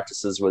main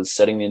practices was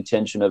setting the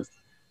intention of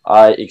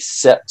I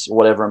accept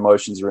whatever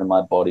emotions are in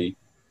my body,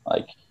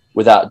 like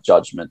without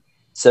judgment,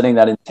 setting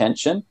that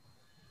intention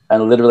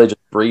and literally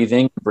just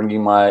breathing,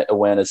 bringing my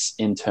awareness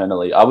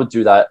internally. I would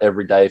do that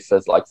every day for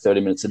like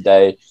 30 minutes a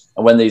day.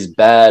 And when these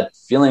bad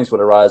feelings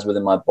would arise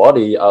within my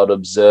body, I would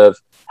observe,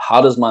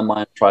 how does my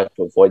mind try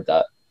to avoid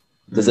that?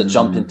 Does it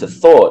jump into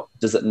thought?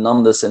 Does it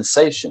numb the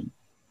sensation?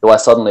 Do I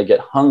suddenly get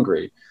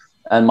hungry?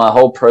 And my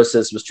whole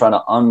process was trying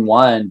to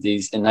unwind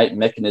these innate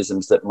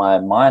mechanisms that my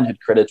mind had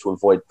created to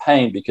avoid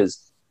pain,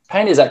 because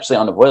pain is actually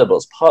unavoidable.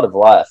 It's part of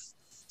life.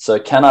 So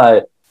can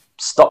I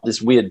stop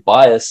this weird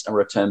bias and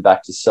return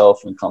back to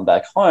self and come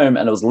back home?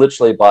 And it was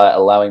literally by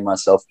allowing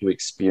myself to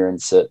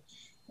experience it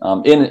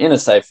in a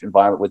safe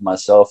environment with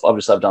myself.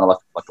 Obviously, I've done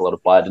like a lot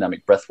of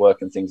biodynamic breath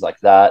work and things like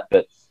that.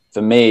 But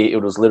for me, it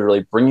was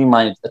literally bringing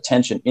my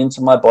attention into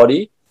my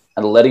body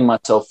and letting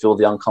myself feel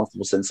the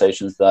uncomfortable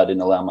sensations that I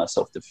didn't allow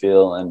myself to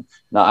feel. And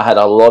I had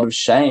a lot of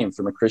shame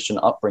from a Christian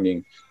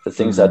upbringing for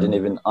things I didn't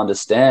even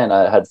understand.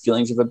 I had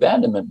feelings of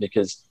abandonment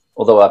because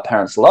although our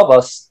parents love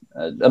us,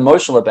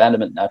 emotional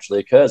abandonment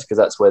naturally occurs because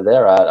that's where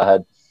they're at. I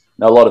had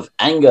a lot of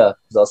anger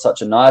because I was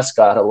such a nice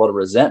guy. I had a lot of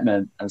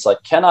resentment. And it's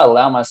like, can I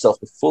allow myself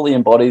to fully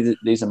embody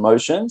these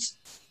emotions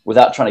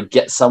without trying to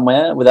get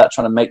somewhere, without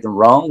trying to make them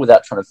wrong,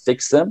 without trying to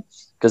fix them?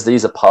 Because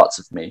these are parts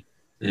of me.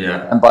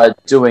 Yeah. And by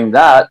doing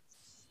that,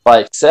 by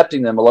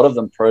accepting them, a lot of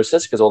them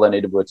process because all they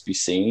needed were to be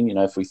seen.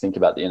 If we think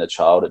about the inner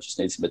child, it just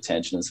needs some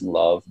attention and some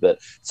love. But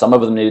some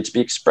of them needed to be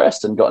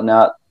expressed and gotten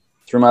out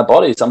through my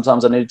body.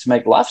 Sometimes I needed to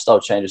make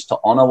lifestyle changes to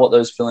honor what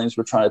those feelings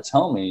were trying to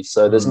tell me.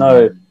 So there's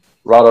no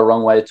right or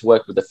wrong way to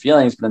work with the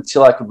feelings, but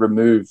until I could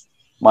remove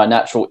my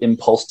natural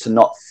impulse to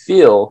not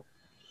feel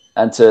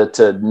and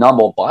to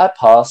numb or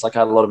bypass, like I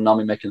had a lot of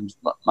numbing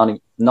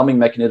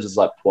mechanisms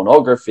like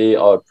pornography.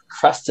 I would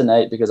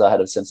procrastinate because I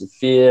had a sense of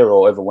fear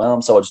or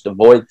overwhelm, so I just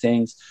avoid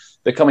things.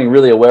 Becoming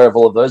really aware of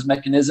all of those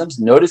mechanisms,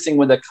 noticing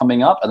when they're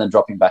coming up, and then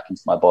dropping back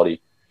into my body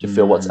to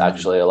feel what's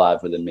actually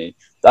alive within me.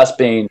 That's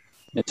been,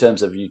 in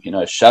terms of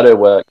shadow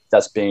work,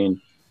 that's been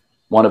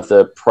one of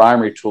the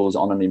primary tools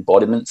on an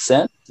embodiment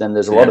sense. Then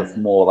there's a lot of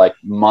more like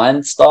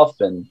mind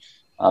stuff and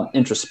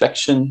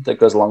introspection that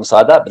goes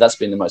alongside that, but that's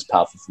been the most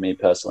powerful for me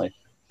personally.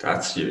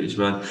 That's huge,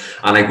 man.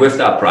 And like with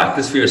that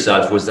practice for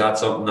yourself, was that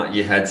something that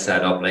you had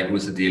set up, like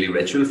was a daily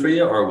ritual for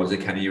you, or was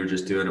it kind of you were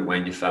just doing it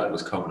when you felt it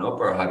was coming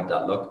up, or how did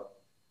that look?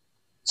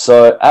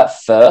 So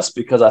at first,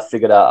 because I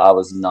figured out I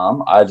was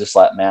numb, I just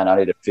like, man, I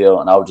need to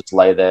feel, and I would just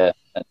lay there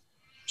and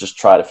just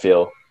try to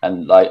feel.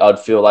 And like I'd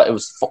feel like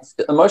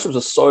emotions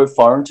were so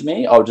foreign to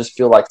me. I would just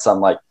feel like some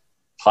like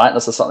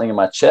tightness or something in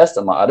my chest.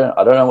 I'm like,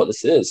 I don't know what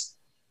this is.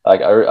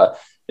 Like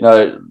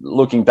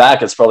looking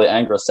back, it's probably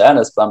anger or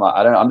sadness, but I'm like,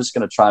 I'm just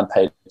going to try and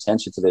pay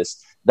attention to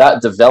this.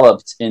 That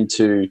developed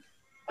into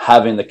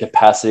having the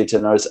capacity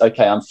to notice,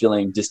 okay, I'm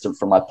feeling distant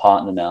from my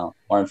partner now,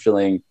 or I'm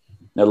feeling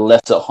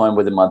less at home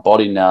within my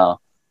body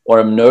now, or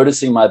I'm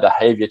noticing my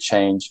behavior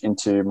change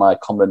into my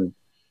common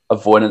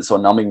avoidance or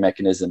numbing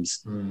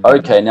mechanisms.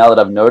 Okay, now that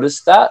I've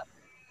noticed that,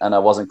 and I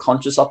wasn't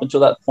conscious up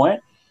until that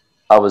point,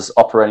 I was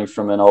operating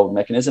from an old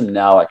mechanism.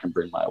 Now I can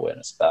bring my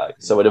awareness back.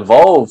 So it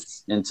evolved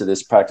into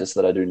this practice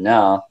that I do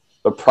now.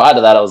 But prior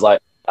to that, I was like,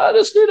 I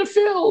just need to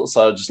feel.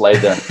 So I just laid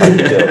there and tried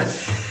to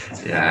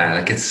feel. Yeah,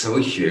 like it's so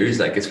huge.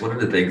 Like it's one of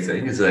the big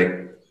things.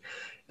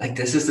 Like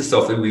this is the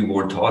stuff that we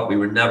weren't taught. We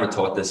were never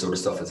taught this sort of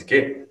stuff as a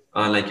kid.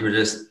 And like you were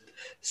just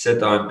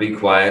sit down, be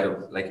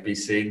quiet, like be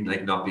seen,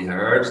 like not be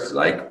heard.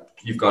 Like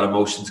you've got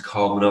emotions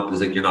coming up,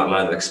 is like you're not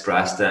allowed to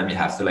express them, you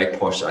have to like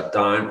push that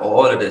down,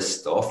 all of this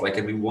stuff. Like,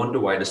 and we wonder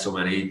why there's so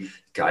many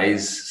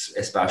guys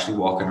especially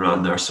walking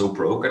around there so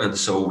broken and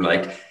so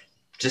like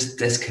just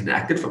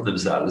disconnected from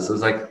themselves.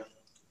 It's like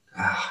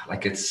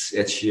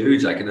it's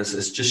huge, like, and it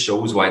just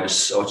shows why there's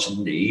such a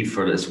need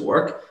for this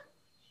work.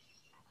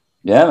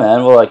 Yeah,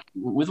 man. Well, like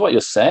with what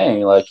you're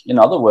saying, like in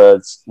other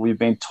words, we've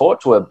been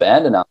taught to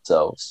abandon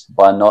ourselves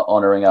by not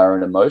honoring our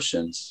own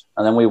emotions.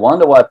 And then we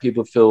wonder why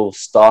people feel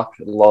stuck,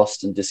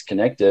 lost, and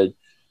disconnected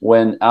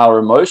when our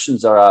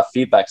emotions are our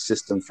feedback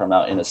system from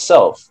our inner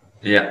self.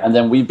 Yeah. And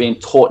then we've been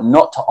taught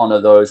not to honor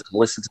those and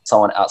listen to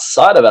someone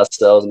outside of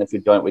ourselves. And if we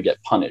don't, we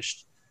get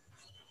punished.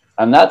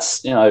 And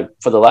that's,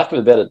 for the lack of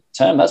a better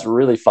term, that's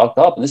really fucked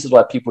up. And this is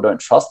why people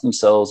don't trust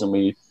themselves, and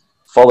we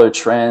follow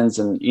trends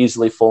and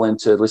easily fall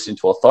into listening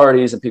to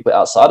authorities and people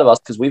outside of us,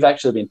 because we've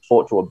actually been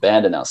taught to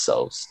abandon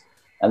ourselves.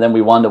 And then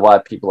we wonder why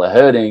people are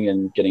hurting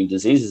and getting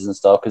diseases and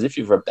stuff. Because if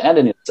you've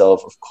abandoned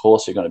yourself, of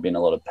course, you're going to be in a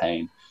lot of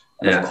pain.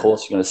 And of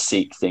course, you're going to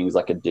seek things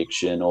like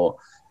addiction or,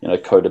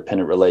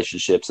 codependent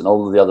relationships and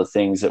all of the other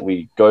things that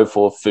we go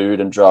for, food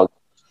and drugs,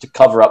 to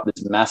cover up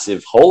this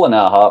massive hole in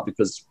our heart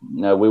because,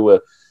 we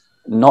were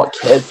not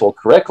cared for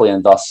correctly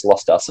and thus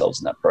lost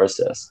ourselves in that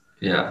process.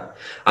 Yeah.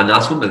 And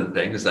that's one of the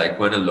things, like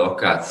when I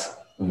look at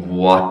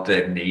what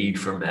the need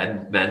for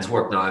men's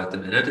work now at the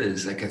minute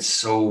is, like it's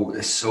so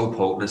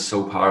potent, it's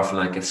so powerful,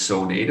 like it's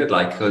so needed,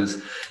 like,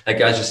 because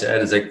like as you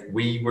said, it's like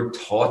we were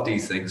taught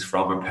these things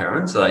from our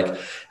parents, like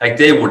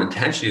they weren't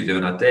intentionally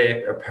doing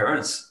it. Our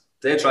parents,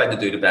 they tried to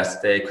do the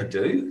best that they could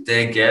do.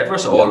 They gave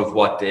us all of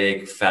what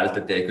they felt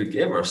that they could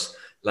give us.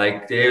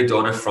 Like they've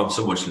done it from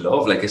so much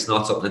love. Like it's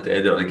not something that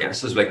they've done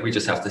against us. Like we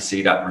just have to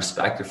see that and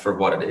respect it for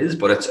what it is.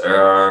 But it's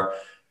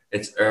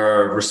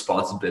our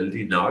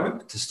responsibility now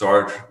to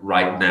start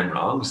righting them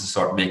wrongs, to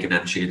start making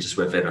them changes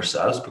within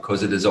ourselves,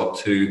 because it is up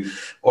to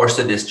us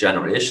in this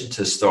generation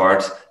to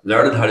start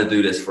learning how to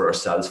do this for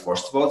ourselves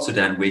first of all, so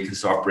then we can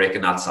start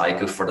breaking that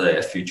cycle for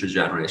the future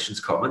generations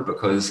coming,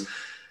 because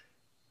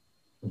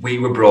we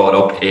were brought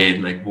up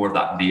in like more of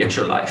that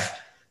nature life.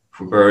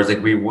 Whereas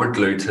like we weren't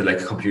glued to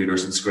like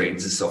computers and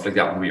screens and stuff like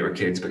that when we were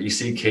kids. But you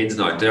see kids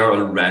now, they're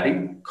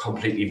already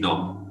completely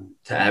numb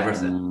to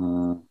everything.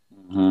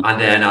 Mm-hmm.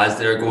 And then as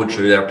they're going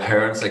through, their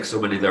parents, like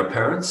so many of their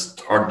parents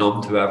are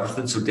numb to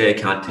everything, so they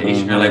can't teach. Mm-hmm.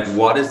 And you're like,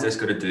 what is this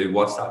going to do?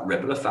 What's that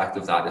ripple effect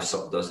of that if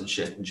something doesn't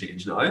shift and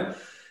change now?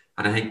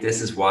 And I think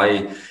this is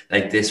why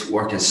like this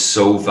work is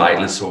so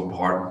vital and so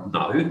important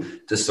now,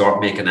 to start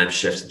making them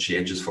shifts and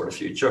changes for the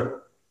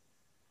future.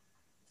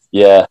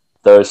 Yeah,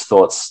 those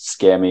thoughts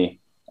scare me,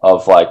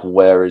 of like,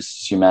 where is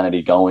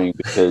humanity going?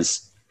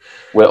 Because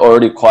we're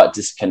already quite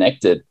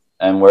disconnected,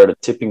 and we're at a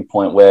tipping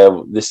point where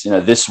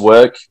this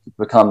work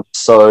becomes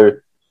so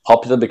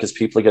popular because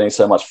people are getting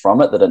so much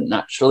from it that it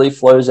naturally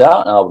flows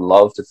out. And I would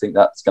love to think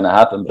that's going to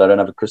happen, but I don't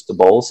have a crystal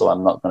ball, so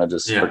I'm not going to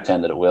just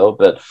pretend that it will.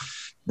 But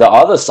the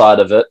other side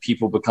of it,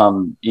 people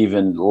become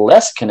even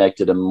less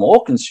connected and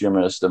more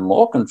consumerist and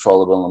more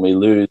controllable, and we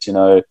lose,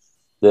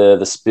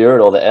 the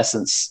spirit or the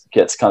essence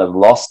gets kind of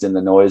lost in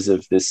the noise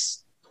of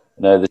this,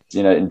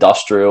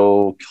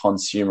 industrial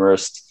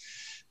consumerist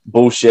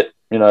bullshit,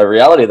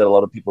 reality that a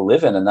lot of people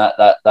live in. And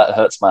that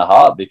hurts my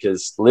heart,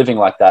 because living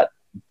like that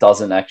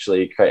doesn't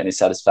actually create any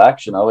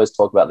satisfaction. I always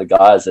talk about the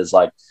guys,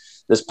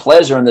 there's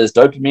pleasure and there's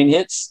dopamine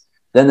hits,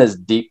 then there's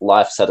deep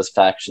life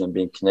satisfaction and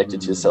being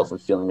connected to yourself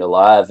and feeling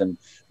alive. And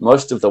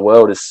most of the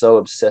world is so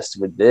obsessed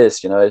with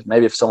this.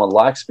 Maybe if someone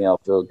likes me, I'll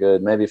feel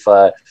good. Maybe if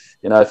I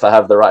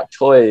have the right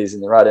toys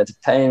and the right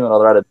entertainment or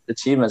the right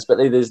achievements. But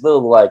these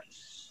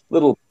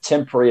little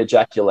temporary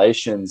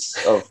ejaculations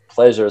of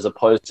pleasure, as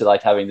opposed to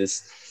like having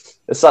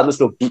having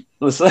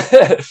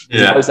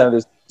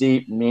this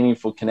deep,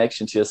 meaningful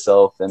connection to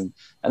yourself. And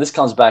this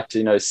comes back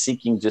to,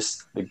 seeking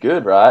just the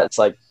good, right? It's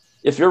like,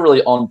 if you're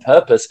really on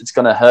purpose, it's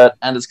going to hurt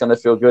and it's going to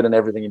feel good and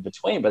everything in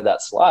between, but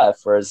that's life.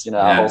 Whereas,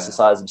 our whole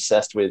society is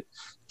obsessed with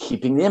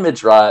keeping the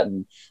image right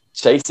and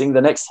chasing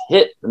the next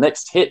hit. And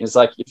it's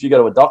like, if you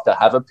go to a doctor,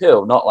 have a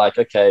pill, not like,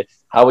 okay,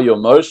 how are you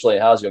emotionally?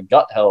 How's your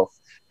gut health?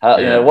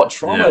 What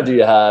trauma do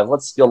you have?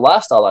 What's your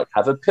lifestyle like?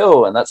 Have a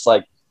pill. And that's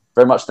like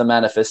very much the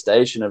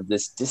manifestation of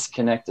this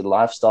disconnected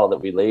lifestyle that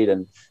we lead.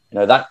 And,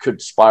 that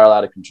could spiral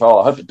out of control.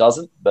 I hope it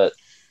doesn't, but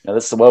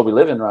that's the world we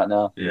live in right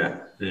now.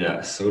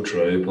 Yeah, so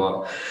true.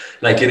 But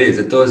like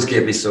it does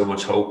give me so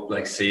much hope,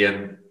 like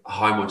seeing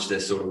how much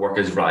this sort of work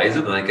is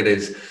rising. Like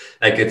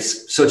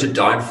it's such a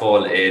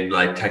downfall in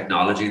like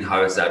technology and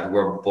how it's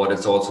everywhere, but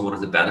it's also one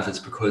of the benefits,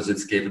 because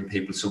it's given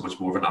people so much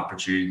more of an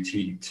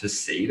opportunity to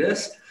see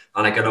this.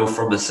 And like I know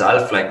for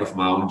myself, like with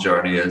my own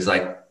journey, is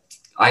like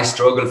I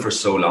struggled for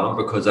so long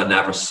because I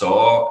never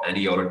saw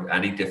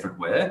any different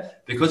way,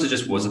 because it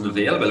just wasn't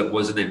available. It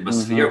wasn't in my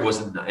sphere, it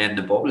wasn't in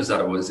the bubbles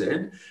that I was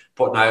in.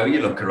 But now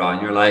you look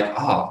around, you're like,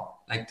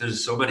 like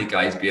there's so many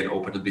guys being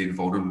open and being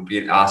vulnerable,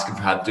 being asking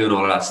for help, doing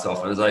all of that stuff.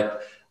 And I was like,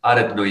 I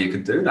didn't know you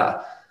could do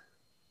that.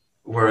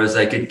 Whereas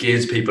like it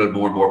gives people,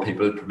 more and more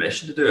people,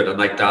 permission to do it. And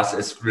like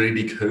it's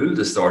really cool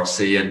to start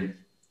seeing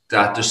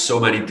that there's so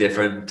many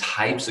different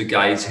types of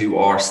guys who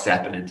are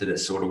stepping into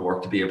this sort of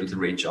work to be able to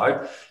reach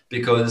out.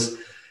 Because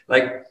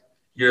like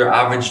your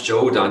average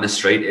Joe down the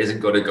street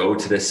isn't going to go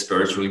to this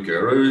spiritual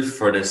guru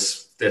for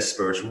this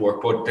spiritual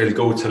work, but they'll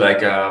go to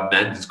like a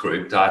men's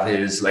group that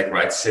is like,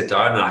 right, sit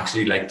down and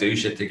actually like do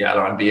shit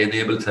together, and being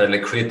able to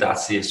like create that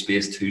safe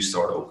space to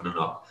start opening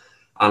up.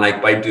 And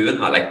like by doing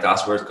that, like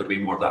that's where it's going to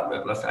be more of that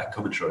ripple effect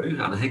coming through.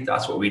 And I think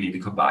that's what we need to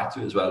come back to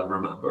as well and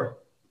remember.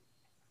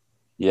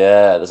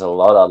 Yeah, there's a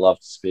lot I'd love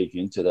to speak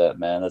into that,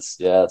 man.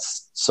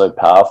 It's so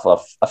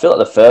powerful. I feel like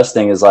the first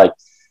thing is like,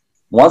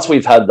 once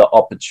we've had the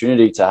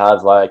opportunity to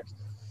have like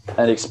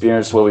an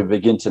experience where we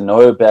begin to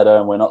know better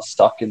and we're not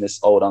stuck in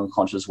this old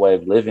unconscious way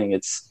of living,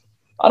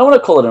 I don't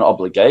want to call it an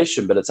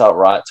obligation, but it's our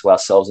right to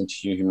ourselves and to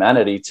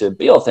humanity to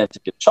be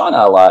authentic and shine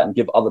our light and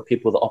give other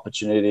people the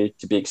opportunity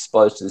to be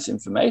exposed to this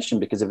information.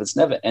 Because if it's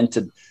never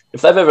entered,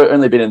 if they've ever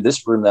only been in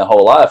this room their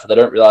whole life, they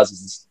don't realize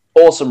there's this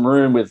awesome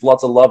room with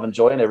lots of love and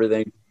joy and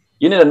everything.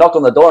 You need to knock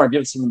on the door and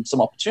give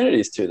some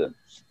opportunities to them.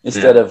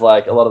 Instead of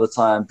like a lot of the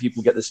time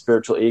people get the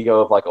spiritual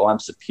ego of like, oh, I'm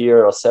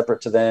superior or separate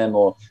to them,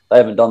 or they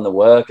haven't done the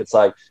work. It's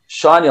like,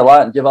 shine your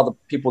light and give other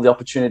people the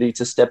opportunity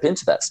to step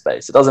into that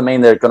space. It doesn't mean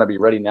they're going to be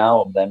ready now,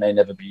 or they may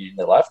never be in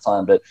their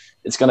lifetime, but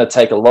it's going to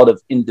take a lot of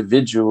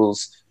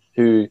individuals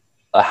who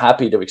are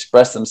happy to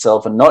express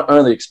themselves, and not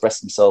only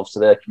express themselves to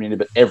their community,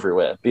 but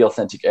everywhere, be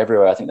authentic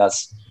everywhere. I think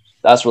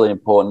that's really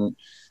important.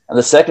 And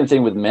the second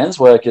thing with men's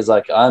work is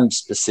like, I'm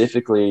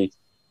specifically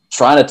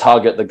trying to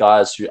target the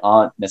guys who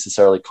aren't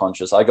necessarily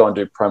conscious. I go and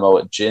do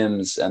promo at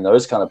gyms and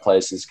those kind of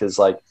places because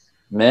like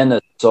men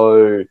are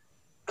so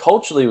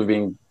culturally, we've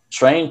been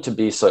trained to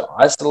be so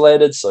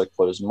isolated, so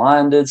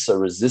closed-minded, so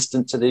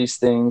resistant to these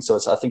things. So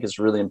I think it's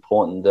really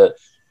important that,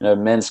 you know,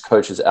 men's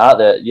coaches out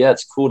there, yeah,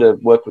 it's cool to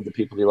work with the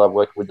people you love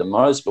working with the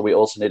most, but we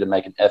also need to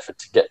make an effort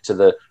to get to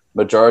the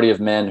majority of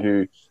men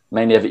who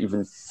may never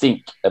even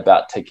think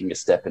about taking a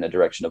step in a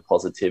direction of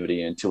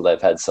positivity until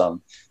they've had some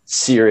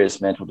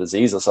serious mental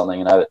disease or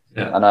something.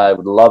 And I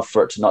would love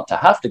for it to not to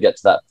have to get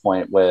to that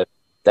point where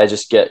they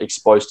just get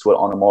exposed to it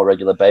on a more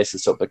regular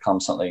basis, so it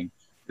becomes something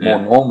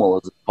more normal,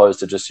 as opposed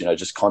to just, you know,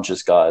 just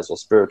conscious guys or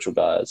spiritual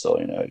guys or,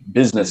 you know,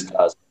 business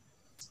guys.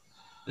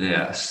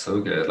 Yeah,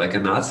 so good. Like,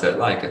 and that's it.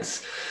 Like,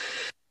 it's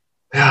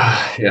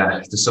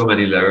there's so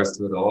many layers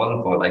to it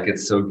all, but like,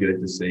 it's so good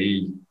to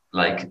see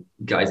like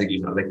guys like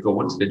you know, like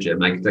going to the gym,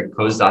 like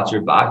because that's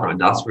your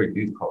background, that's where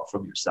you've come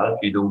from yourself.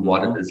 You know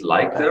what it is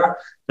like there.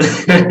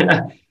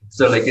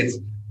 So like, it's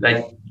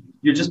like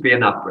you're just being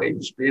that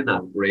bridge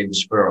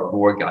for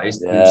more guys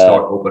to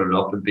start opening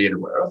up and being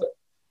aware of it.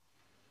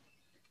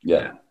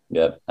 Yeah.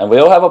 And we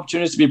all have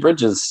opportunities to be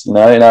bridges, you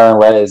know, in our own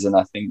ways. And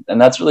I think, and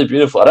that's really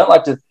beautiful. I don't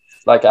like to,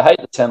 like, I hate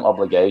the term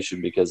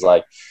obligation, because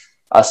like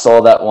I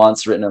saw that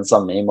once written in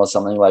some meme or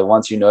something, like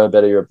once you know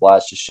better, you're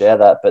obliged to share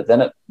that. But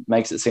then it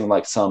makes it seem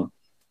like some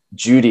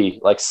duty.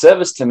 Like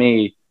service to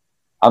me,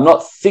 I'm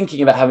not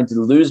thinking about having to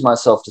lose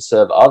myself to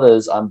serve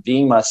others. I'm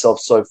being myself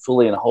so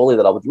fully and wholly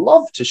that I would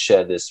love to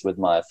share this with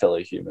my fellow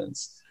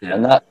humans.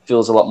 And that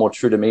feels a lot more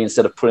true to me,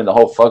 instead of putting the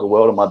whole fucking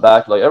world on my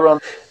back. Like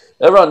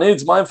everyone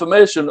needs my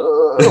information,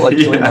 like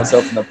killing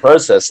myself in the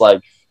process.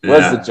 Like,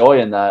 where's the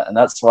joy in that? And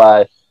that's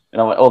why, you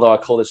know, although I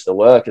call this the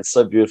work, it's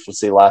so beautiful to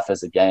see life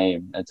as a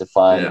game and to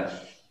find,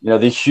 you know,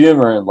 the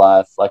humor in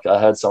life. Like I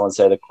heard someone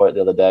say the quote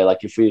the other day,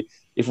 like if we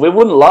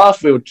wouldn't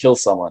laugh, we would kill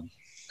someone.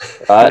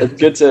 Right?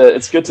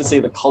 It's good to see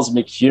the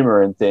cosmic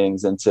humor in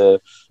things, and to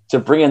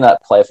bring in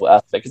that playful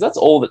aspect, because that's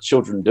all that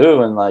children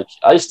do. And like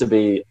I used to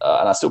be,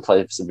 and I still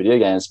play some video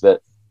games,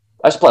 but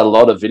I used to play a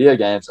lot of video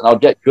games, and I'd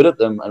get good at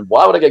them. And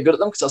why would I get good at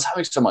them? Because I was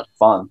having so much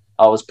fun.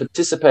 I was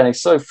participating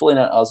so fully in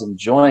it. I was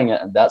enjoying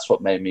it, and that's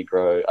what made me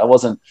grow. I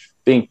wasn't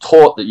being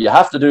taught that you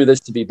have to do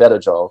this to be better,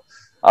 Joel.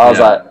 I was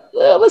like,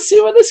 let's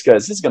see where this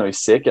goes. This is going to be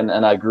sick. And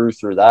I grew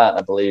through that. And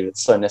I believe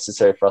it's so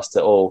necessary for us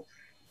to all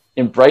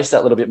embrace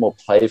that little bit more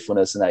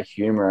playfulness and that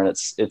humor. And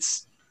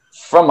it's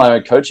from my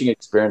own coaching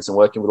experience and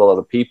working with a lot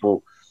of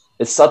people,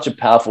 it's such a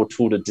powerful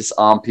tool to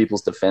disarm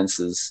people's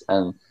defenses,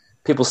 and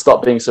people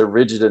stop being so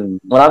rigid. And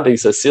when I'm being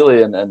so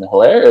silly and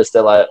hilarious,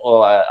 they're like,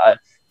 oh,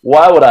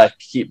 why would I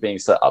keep being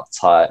so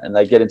uptight? And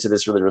they get into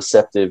this really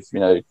receptive, you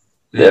know,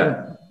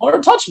 or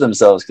in touch with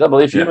themselves, because I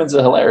believe humans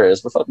are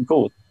hilarious. We're fucking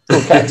cool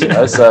cats, you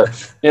know. So,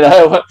 you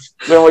know,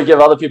 when we give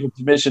other people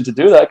permission to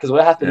do that, because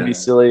we're happy to be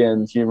silly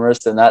and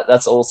humorous, and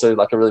that's also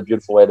like a really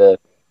beautiful way to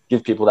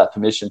give people that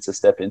permission to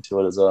step into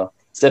it as well.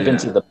 Step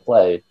into the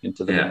play,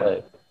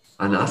 play.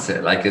 And that's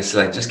it. Like, it's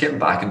like just getting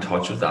back in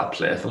touch with that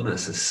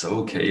playfulness is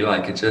so key.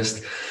 Like, it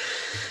just,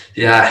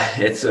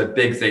 it's a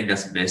big thing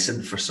that's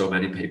missing for so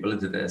many people in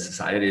today's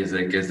society, is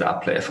like, is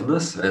that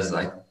playfulness. Is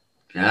like,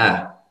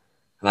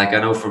 like,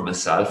 I know for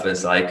myself,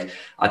 it's like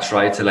I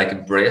try to like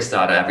embrace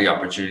that every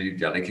opportunity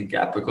that I can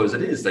get, because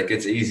it is like,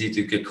 it's easy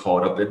to get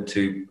caught up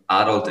into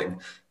adulting,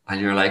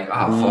 and you're like,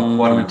 fuck,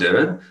 what am I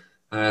doing?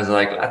 And I was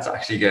like, let's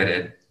actually get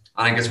in.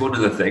 I think it's one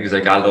of the things,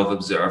 like, I love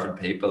observing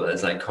people.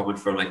 Is like, coming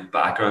from like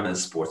background in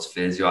sports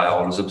physio, I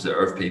always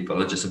observe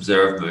people and just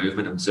observe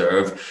movement,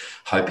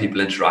 observe how people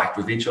interact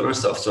with each other and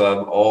stuff.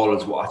 So I'm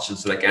always watching.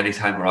 So like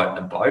anytime we're out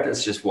and about,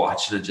 it's just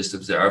watching and just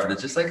observing.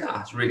 It's just like,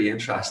 it's really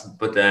interesting.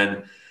 But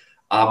then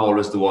I'm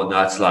always the one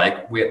that's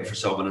like waiting for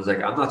someone. It's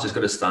like, I'm not just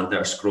going to stand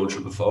there, scroll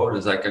through my phone.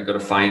 It's like, I'm going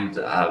to find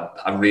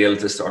a reel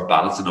to start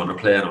balancing on or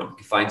playing on.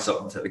 Find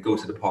something to go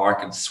to the park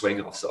and swing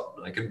off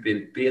something. I can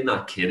be in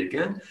that kid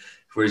again.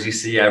 Whereas you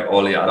see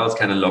all the adults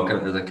kind of looking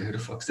at it like, who the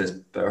fuck's this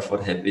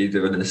barefoot hippie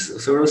doing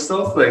this sort of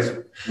stuff?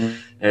 Like,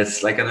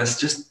 it's like, and it's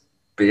just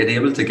being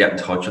able to get in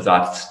touch with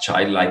that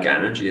childlike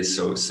energy is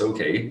so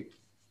key.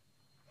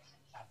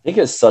 I think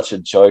it's such a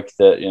joke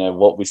that, you know,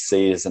 what we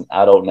see as an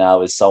adult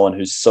now is someone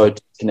who's so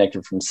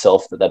disconnected from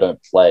self that they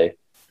don't play.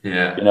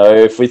 Yeah. You know,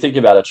 if we think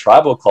about a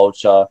tribal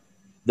culture,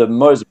 the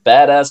most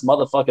badass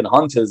motherfucking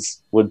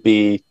hunters would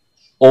be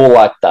all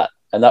like that.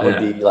 And that would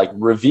be like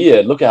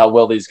revered. Look at how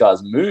well these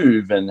guys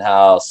move and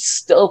how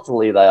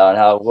stealthily they are and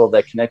how well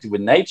they're connected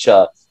with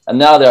nature. And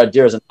now their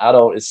idea as an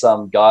adult is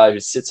some guy who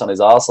sits on his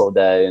ass all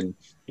day and,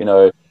 you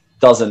know,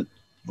 doesn't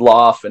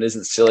laugh and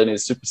isn't silly and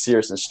is super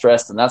serious and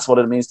stressed, and that's what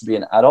it means to be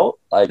an adult.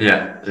 Like,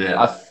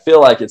 I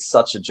feel like it's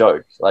such a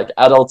joke. Like,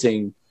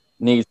 adulting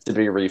needs to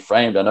be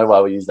reframed. I know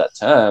why we use that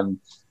term,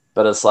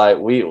 but it's like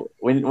we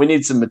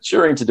need some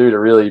maturing to do to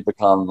really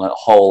become like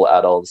whole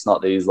adults,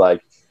 not these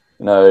like,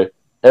 you know,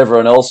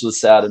 everyone else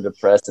was sad and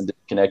depressed and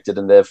disconnected,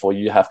 and therefore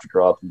you have to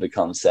grow up and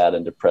become sad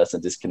and depressed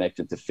and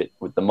disconnected to fit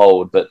with the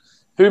mold. But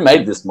who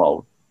made this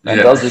mold? And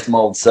does this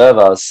mold serve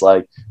us?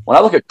 Like, when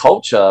I look at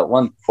culture,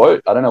 one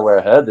quote, I don't know where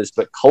I heard this,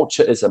 but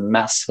culture is a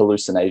mass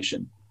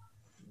hallucination.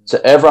 So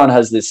everyone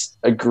has this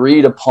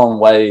agreed upon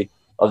way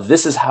of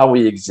this is how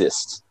we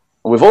exist.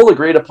 And we've all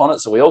agreed upon it,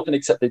 so we all can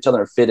accept each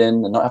other and fit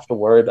in and not have to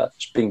worry about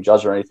being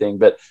judged or anything.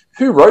 But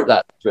who wrote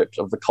that script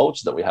of the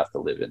culture that we have to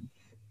live in?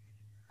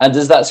 And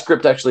does that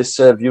script actually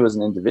serve you as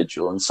an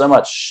individual? And so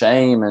much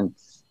shame and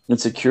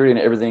insecurity and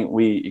everything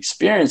we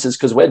experience is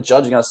because we're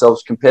judging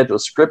ourselves compared to a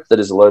script that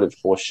is a load of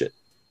horseshit.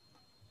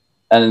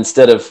 And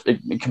instead of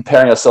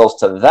comparing ourselves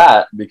to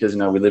that, because, you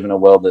know, we live in a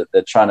world that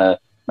they're trying to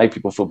make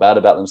people feel bad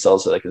about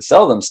themselves so they can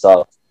sell them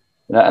stuff,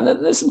 you know, and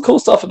there's some cool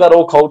stuff about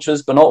all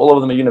cultures, but not all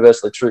of them are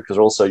universally true because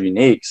they're all so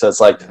unique. So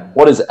it's like,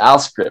 what is our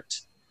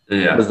script?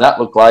 What does that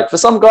look like? For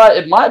some guy,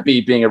 it might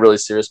be being a really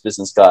serious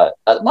business guy.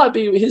 That might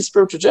be his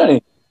spiritual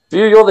journey. For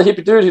you, you're the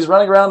hippie dude who's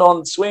running around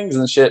on swings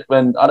and shit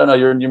when, I don't know,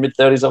 you're in your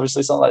mid-30s,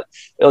 obviously, something like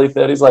early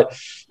 30s, like,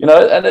 you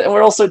know, and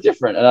we're all so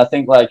different. And I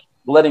think, like,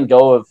 letting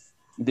go of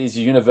these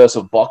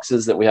universal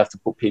boxes that we have to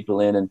put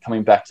people in and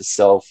coming back to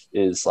self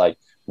is like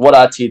what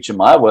I teach in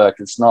my work.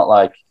 It's not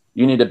like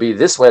you need to be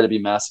this way to be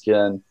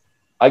masculine.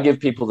 I give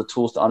people the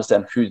tools to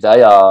understand who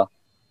they are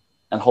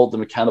and hold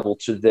them accountable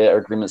to their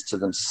agreements to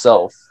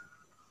themselves.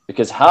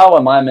 Because how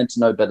am I meant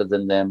to know better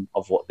than them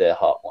of what their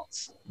heart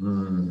wants?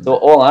 So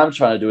all I'm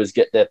trying to do is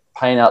get their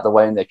pain out the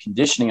way and their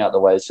conditioning out the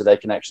way so they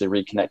can actually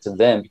reconnect to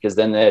them, because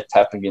then they're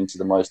tapping into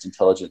the most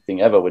intelligent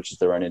thing ever, which is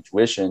their own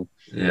intuition.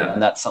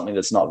 And that's something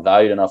that's not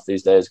valued enough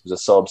these days because we're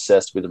so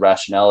obsessed with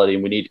rationality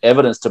and we need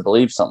evidence to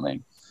believe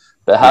something.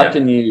 But how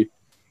can you,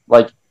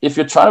 like, if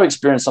you're trying to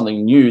experience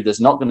something new,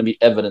 there's not going to be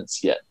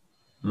evidence yet.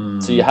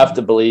 So you have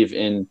to believe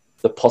in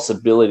the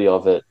possibility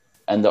of it.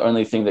 And the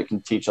only thing that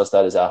can teach us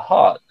that is our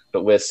heart.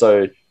 But we're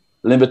so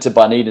limited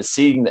by need of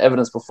seeing the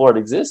evidence before it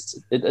exists.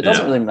 It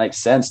doesn't really make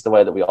sense the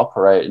way that we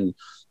operate, and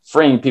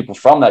freeing people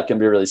from that can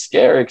be really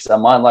scary because our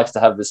mind likes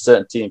to have this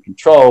certainty and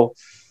control,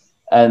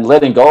 and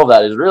letting go of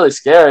that is really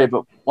scary.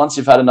 But once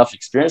you've had enough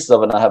experiences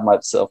of it, and I have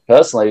myself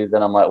personally,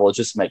 then I'm like, well, it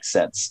just makes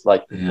sense.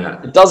 Like,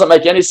 it doesn't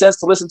make any sense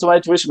to listen to my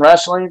intuition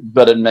rationally,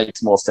 but it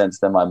makes more sense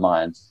than my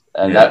mind.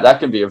 And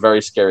that can be a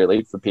very scary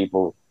leap for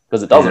people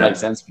because it doesn't make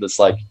sense. But it's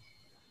like,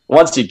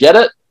 once you get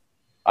it,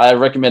 I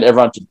recommend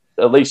everyone to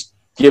at least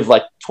give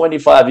like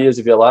 25 years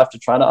of your life to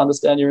trying to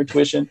understand your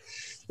intuition.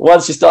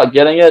 Once you start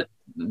getting it,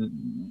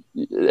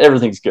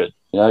 everything's good.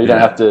 You know, you don't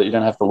have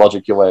to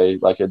logic your way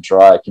like a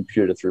dry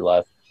computer through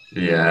life.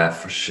 Yeah,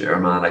 for sure,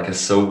 man. Like, it's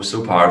so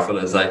powerful.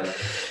 It's like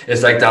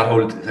that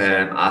whole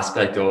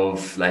aspect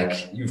of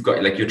like you've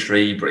got like your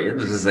three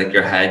brains. This is like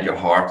your head, your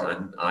heart,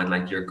 and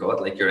like your gut,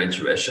 like your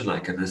intuition.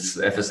 Like, and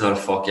if it's not a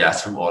fuck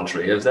yes from all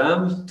three of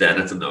them, then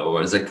it's a no.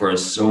 It's like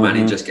whereas so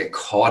many just get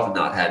caught in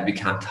that head, we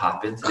can't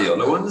tap into the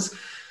other ones.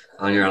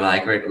 And you're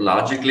like, right,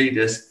 logically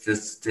this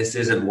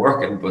isn't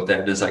working, but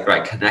then there's like,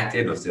 right,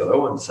 connecting with the other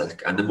ones,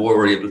 like, and the more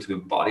we're able to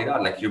embody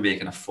that, like, you're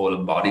making a full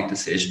embodied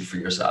decision for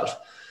yourself.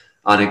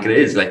 And it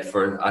is like,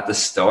 for at the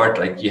start,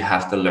 like, you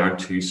have to learn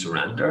to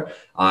surrender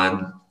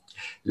and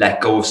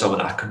let go of some of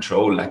that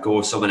control, let go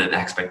of some of the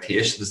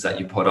expectations that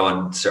you put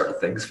on certain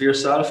things for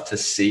yourself to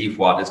see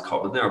what is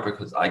coming there.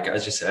 Because, like,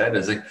 as you said,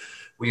 it's like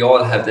we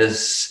all have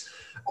this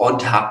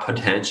untapped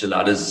potential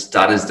that is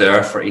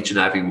there for each and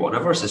every one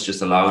of us. It's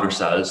just allowing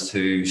ourselves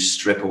to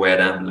strip away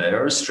them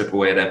layers, strip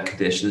away them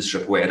conditions,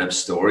 strip away them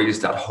stories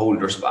that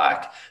hold us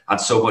back. And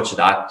so much of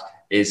that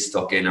is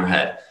stuck in our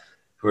head.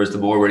 Whereas the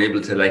more we're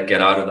able to like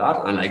get out of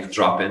that and like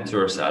drop into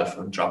ourselves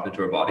and drop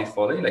into our body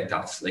fully, like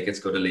that's like, it's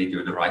going to lead you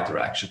in the right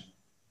direction.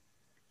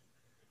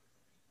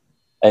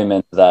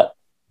 Amen to that.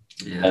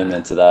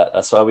 Amen to that.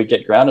 That's why we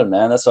get grounded,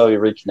 man. That's why we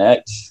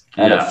reconnect.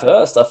 And at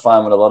first I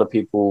find when a lot of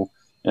people,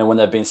 you know, when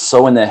they've been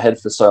so in their head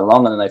for so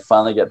long and then they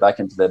finally get back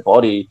into their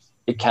body,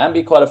 it can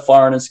be quite a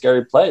foreign and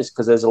scary place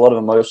because there's a lot of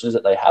emotions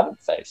that they haven't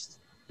faced.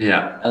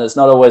 And it's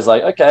not always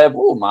like, okay,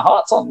 oh, my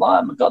heart's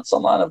online, my gut's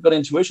online, I've got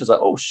intuition. It's like,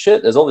 oh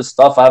shit, there's all this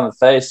stuff I haven't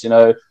faced. You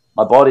know,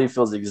 my body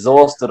feels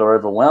exhausted or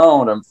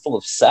overwhelmed. I'm full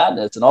of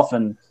sadness. And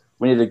often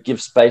we need to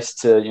give space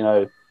to, you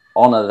know,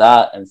 honor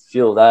that and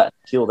feel that,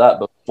 heal that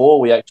before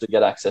we actually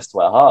get access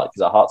to our heart,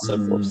 because our heart's so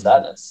full of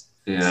sadness.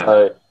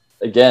 So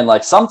again,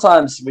 like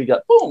sometimes we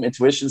get boom,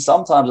 intuition.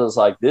 Sometimes it's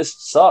like, this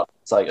sucks.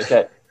 It's like,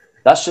 okay,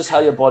 that's just how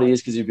your body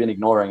is because you've been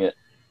ignoring it.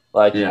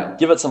 Like,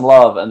 give it some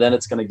love, and then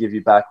it's going to give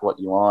you back what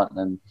you want.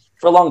 And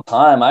for a long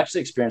time, I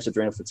actually experienced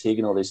adrenal fatigue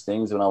and all these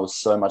things when I was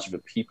so much of a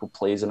people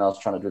pleaser and I was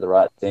trying to do the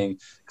right thing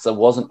because I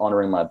wasn't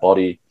honoring my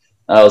body.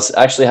 And I was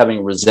actually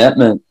having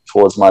resentment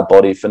towards my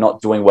body for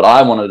not doing what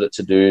I wanted it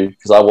to do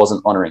because I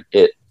wasn't honoring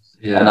it.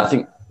 And I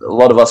think a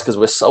lot of us, because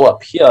we're so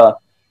up here,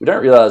 we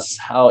don't realize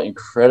how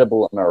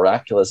incredible and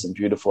miraculous and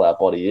beautiful our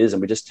body is,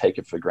 and we just take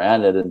it for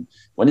granted. And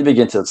when you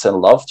begin to send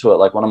love to it,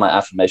 like one of my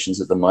affirmations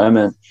at the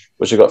moment,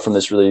 which I got from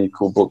this really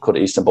cool book called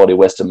Eastern Body,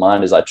 Western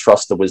Mind, is I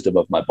trust the wisdom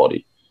of my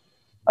body.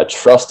 I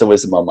trust the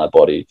wisdom of my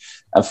body.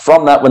 And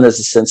from that, when there's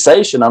a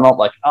sensation, I'm not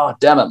like, oh,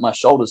 damn it, my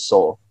shoulder's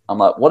sore. I'm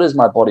like, what is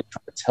my body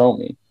trying to tell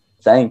me?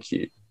 Thank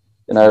you.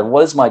 You know,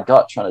 what is my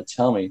gut trying to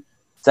tell me?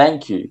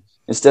 Thank you.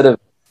 Instead of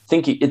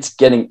thinking it's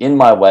getting in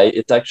my way,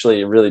 it's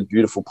actually a really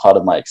beautiful part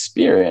of my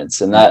experience.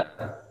 And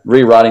that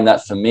rewriting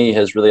that for me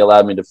has really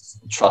allowed me to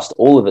trust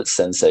all of its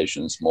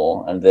sensations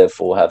more, and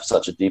therefore have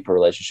such a deeper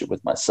relationship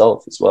with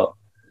myself as well.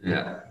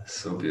 Yeah,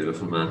 so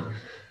beautiful, man.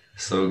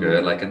 So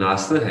good. Like, and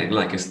that's the thing,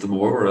 like, it's the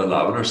more we're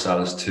allowing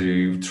ourselves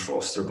to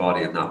trust our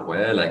body in that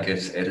way, like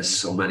it is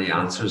so many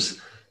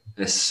answers.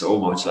 It's so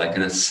much, like,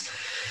 and it's,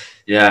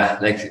 yeah,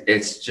 like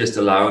it's just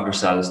allowing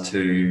ourselves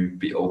to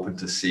be open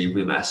to see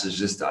the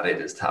messages that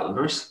it is telling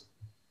us.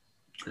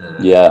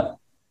 Yeah.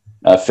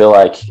 I feel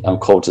like I'm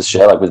called to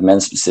share, like with men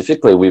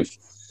specifically,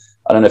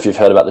 I don't know if you've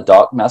heard about the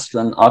dark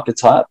masculine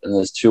archetype, and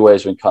there's two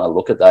ways we can kind of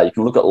look at that. You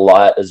can look at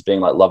light as being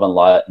like love and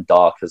light, and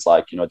dark as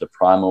like, you know, the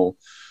primal,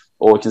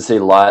 or we can see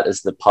light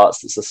as the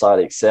parts that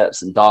society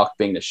accepts, and dark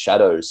being the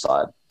shadow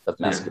side of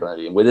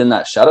masculinity. And within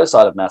that shadow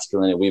side of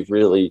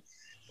masculinity,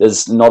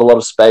 there's not a lot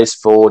of space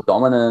for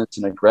dominance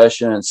and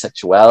aggression and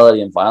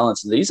sexuality and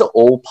violence. And these are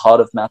all part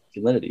of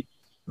masculinity.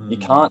 You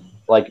can't,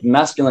 like,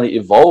 masculinity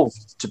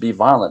evolved to be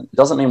violent. It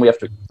doesn't mean we have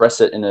to express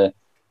it in an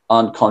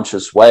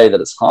unconscious way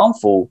that it's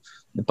harmful,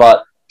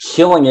 but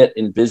killing it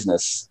in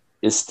business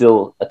is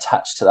still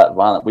attached to that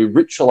violence. We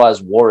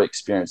ritualize war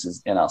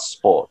experiences in our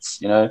sports.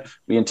 You know,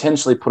 we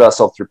intentionally put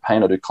ourselves through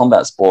pain or do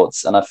combat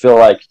sports. And I feel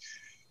like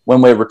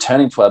when we're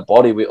returning to our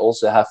body, we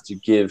also have to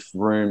give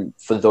room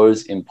for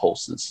those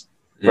impulses,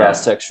 for our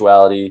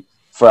sexuality,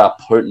 for our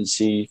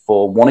potency,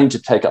 for wanting to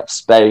take up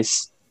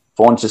space,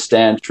 for wanting to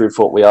stand true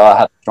for what we are,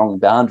 have strong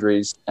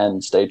boundaries,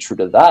 and stay true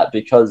to that,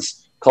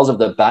 because of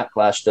the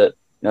backlash that,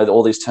 you know,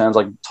 all these terms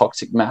like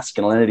toxic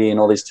masculinity and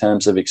all these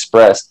terms have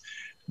expressed.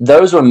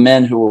 Those were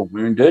men who were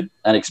wounded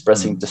and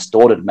expressing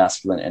distorted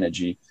masculine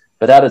energy.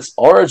 But at its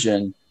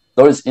origin,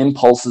 those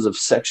impulses of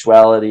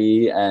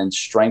sexuality and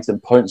strength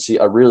and potency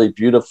are really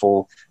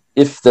beautiful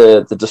if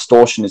the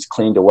distortion is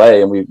cleaned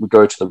away and we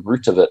go to the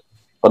root of it.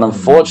 But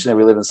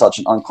unfortunately, we live in such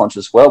an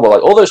unconscious world where,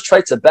 like, all those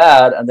traits are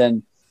bad. And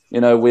then,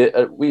 you know, we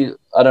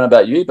I don't know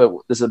about you, but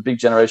there's a big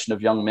generation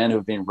of young men who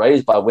have been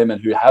raised by women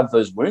who have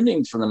those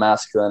woundings from the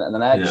masculine, and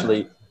then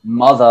actually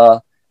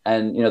mother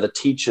and, you know, the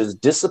teachers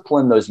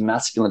discipline those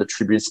masculine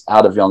attributes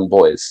out of young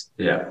boys.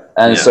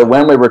 So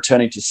when we're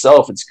returning to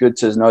self, it's good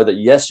to know that,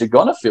 yes, you're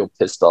going to feel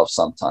pissed off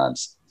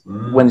sometimes.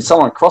 When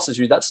someone crosses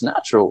you, that's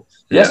natural.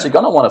 Yes, you're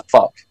going to want to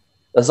fuck.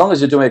 As long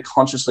as you're doing it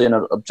consciously and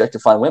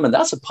objectifying women,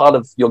 that's a part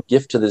of your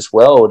gift to this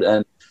world.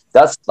 And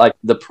that's like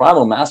the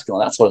primal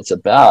masculine. That's what it's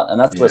about. And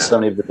that's where so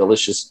many of the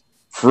delicious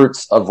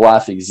fruits of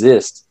life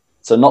exist.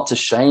 So not to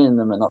shame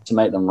them and not to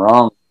make them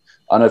wrong.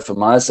 I know for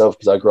myself,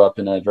 because I grew up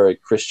in a very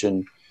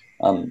Christian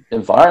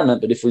environment,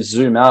 but if we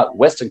zoom out,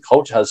 Western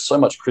culture has so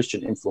much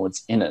Christian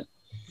influence in it.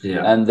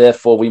 And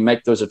therefore we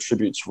make those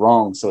attributes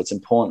wrong. So it's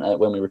important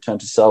when we return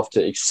to self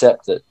to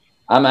accept it.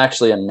 I'm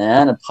actually a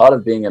man, and part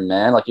of being a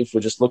man, like if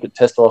we just look at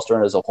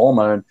testosterone as a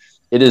hormone,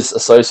 it is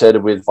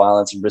associated with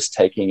violence and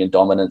risk-taking and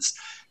dominance.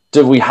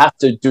 Do we have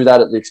to do that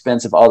at the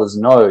expense of others?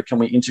 No. Can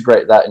we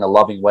integrate that in a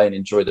loving way and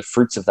enjoy the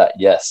fruits of that?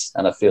 Yes.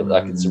 And I feel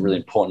like it's a really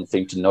important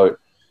thing to note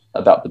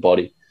about the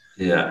body.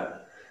 Yeah,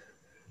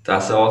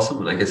 that's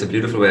awesome. Like, it's a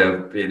beautiful way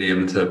of being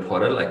able to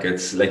put it. Like,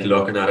 it's like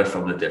looking at it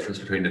from the difference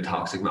between the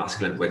toxic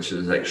masculine, which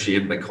is like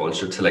shamed by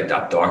culture, to like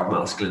that dark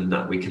masculine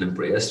that we can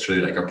embrace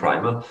through like our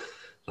primal.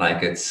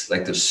 Like, it's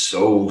like there's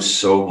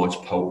so much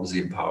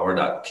potency and power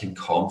that can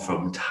come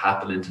from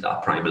tapping into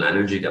that primal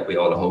energy that we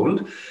all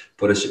hold,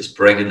 but it's just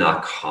bringing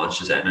that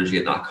conscious energy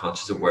and that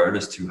conscious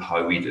awareness to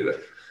how we do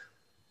it.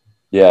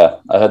 Yeah,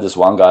 I heard this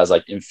one guy's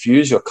like,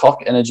 infuse your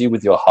cock energy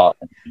with your heart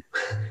energy.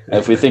 And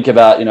if we think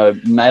about, you know,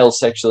 male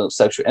sexual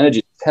energy,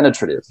 it's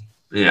penetrative.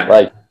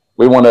 Like,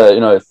 we want to, you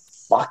know,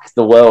 fuck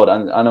the world,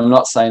 and I'm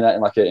not saying that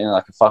in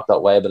like a fucked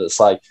up way, but it's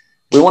like,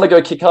 we want to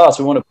go kick ass.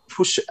 We want to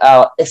push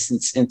our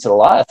essence into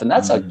life. And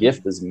that's our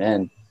gift as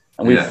men.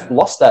 And we've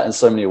lost that in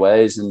so many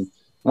ways. And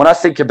when I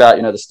think about,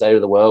 you know, the state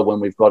of the world, when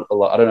we've got a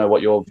lot, I don't know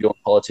what your view on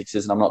politics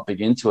is, and I'm not big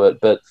into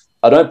it, but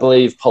I don't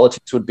believe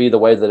politics would be the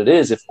way that it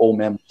is if all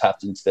men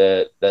tapped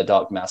into their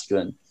dark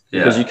masculine.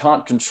 Because you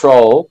can't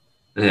control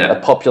a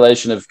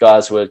population of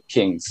guys who are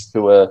kings,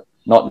 who are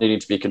not needing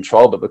to be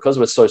controlled. But because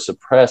we're so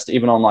suppressed,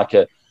 even on like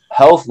a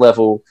health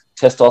level,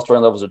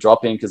 testosterone levels are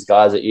dropping because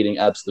guys are eating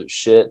absolute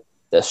shit.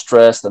 They're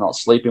stressed, they're not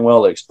sleeping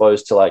well, they're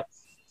exposed to like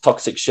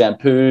toxic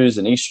shampoos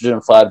and estrogen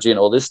and 5G and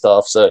all this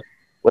stuff. So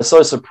we're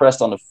so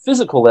suppressed on a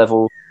physical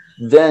level,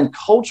 then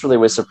culturally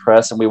we're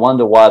suppressed, and we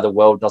wonder why the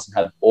world doesn't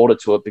have order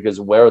to it, because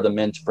where are the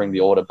men to bring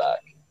the order back?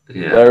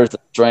 Where is the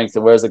strength,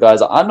 and where's the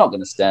guys? I'm not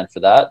going to stand for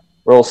that.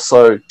 We're all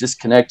so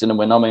disconnected, and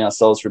we're numbing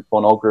ourselves through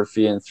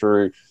pornography and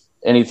through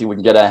anything we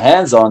can get our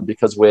hands on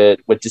because we're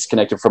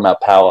disconnected from our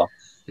power.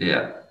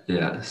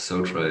 Yeah,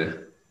 so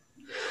true.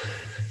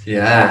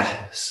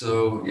 Yeah,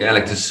 so yeah,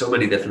 like there's so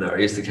many different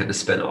areas to kind of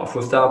spin off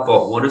with that.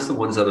 But one of the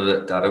ones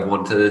that I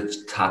want to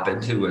tap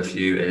into with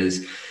you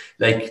is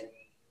like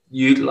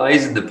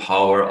utilizing the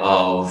power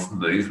of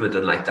movement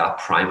and like that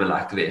primal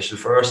activation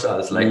for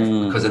ourselves. Like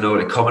Mm. because I know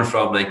like coming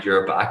from like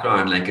your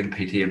background, like in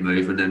PT and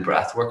movement and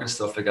breath work and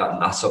stuff like that,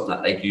 and that's something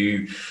that like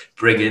you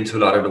bring into a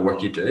lot of the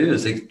work you do.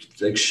 Is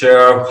like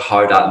share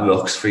how that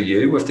looks for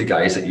you with the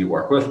guys that you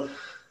work with.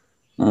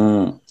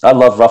 I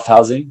love rough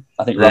housing.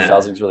 I think rough Yeah.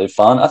 housing is really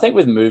fun. I think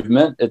with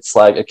movement, it's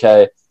like,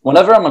 okay,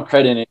 whenever I'm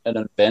creating an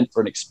event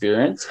or an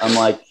experience, I'm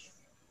like,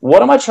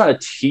 what am I trying to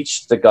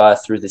teach the guy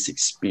through this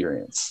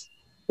experience?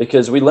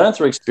 Because we learn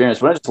through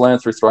experience. We don't just learn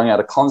through throwing out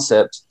a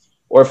concept.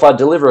 Or if I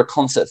deliver a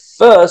concept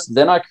first,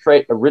 then I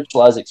create a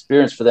ritualized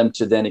experience for them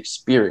to then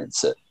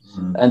experience it.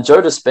 Mm. And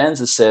Joe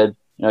Dispenza said,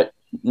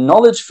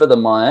 knowledge for the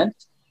mind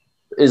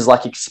is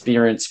like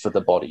experience for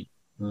the body.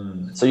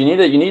 Mm. So you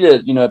need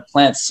to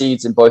plant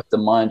seeds in both the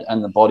mind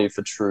and the body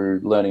for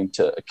true learning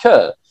to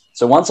occur.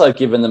 So once I've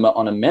given them it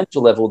on a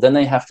mental level, then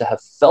they have to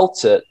have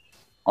felt it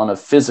on a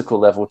physical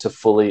level to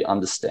fully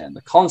understand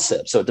the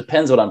concept. So it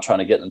depends what I'm trying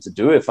to get them to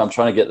do. If I'm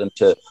trying to get them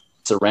to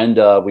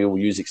surrender, we will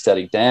use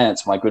ecstatic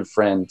dance. My good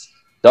friend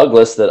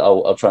Douglas, that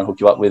I'll try and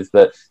hook you up with,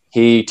 but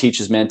he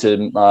teaches men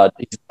to,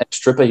 he's a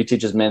stripper, he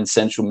teaches men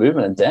sensual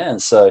movement and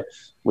dance. So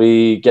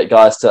we get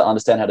guys to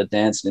understand how to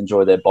dance and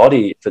enjoy their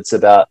body. If it's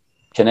about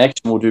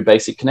connection, we'll do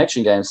basic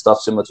connection game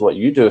stuff similar to what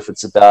you do. If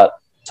it's about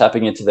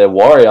tapping into their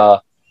warrior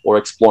or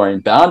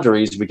exploring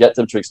boundaries, we get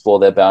them to explore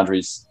their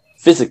boundaries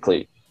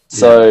physically. Yeah.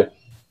 So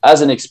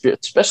as an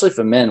experience, especially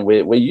for men,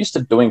 we're used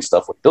to doing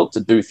stuff. We're built to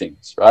do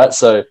things, right?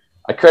 So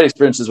I create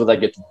experiences where they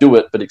get to do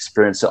it, but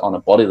experience it on a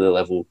bodily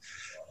level.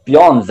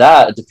 Beyond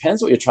that, it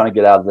depends what you're trying to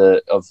get out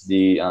of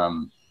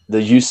the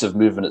use of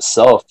movement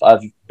itself.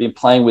 I've been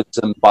playing with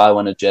some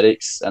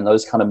bioenergetics and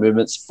those kind of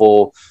movements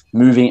for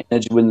moving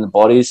energy within the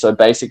body. So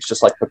basics,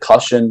 just like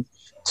percussion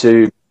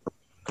to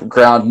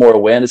ground more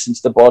awareness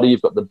into the body.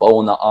 You've got the bow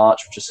and the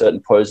arch, which are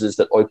certain poses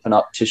that open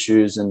up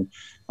tissues. And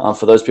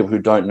for those people who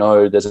don't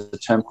know, there's a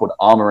term called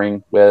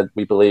armoring, where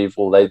they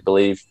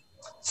believe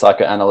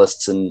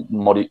psychoanalysts and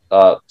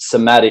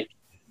somatic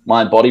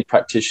mind-body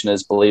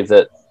practitioners believe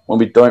that when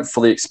we don't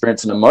fully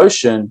experience an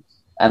emotion,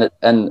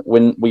 and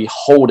when we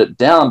hold it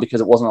down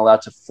because it wasn't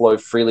allowed to flow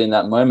freely in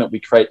that moment, we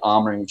create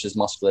armoring, which is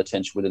muscular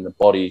tension within the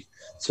body.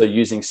 So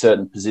using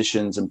certain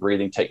positions and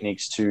breathing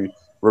techniques to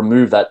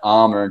remove that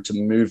armor and to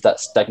move that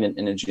stagnant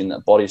energy in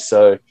that body.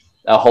 So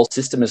our whole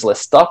system is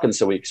less stuck, and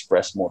so we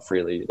express more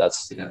freely.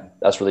 That's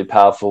really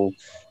powerful.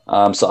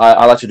 So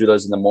I like to do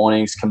those in the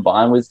mornings,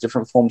 combined with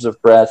different forms of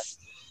breath.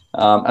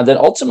 And then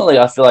ultimately,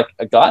 I feel like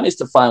a guy needs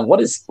to find where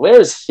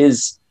is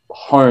his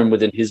home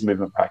within his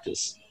movement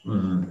practice.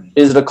 Mm-hmm.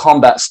 Is it a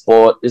combat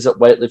sport? Is it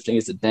weightlifting?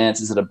 Is it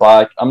dance? Is it a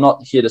bike? I'm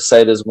not here to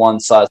say there's one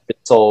size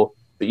fits all,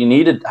 but you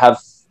need to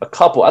have a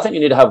couple. I think you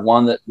need to have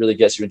one that really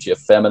gets you into your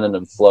feminine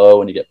and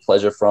flow and you get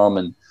pleasure from,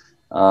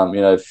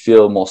 and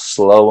feel more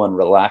slow and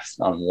relaxed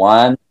and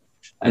unwind.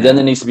 And then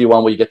there needs to be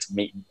one where you get to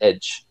meet an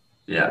edge.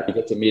 Yeah. You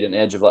get to meet an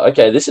edge of like,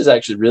 okay, this is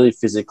actually really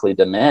physically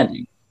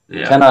demanding.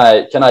 Yeah. Can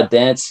I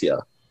dance here?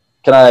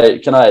 Can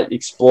I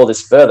explore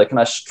this further? Can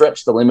I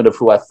stretch the limit of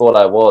who I thought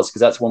I was? Because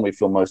that's when we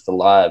feel most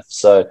alive.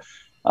 So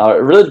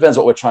it really depends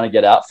what we're trying to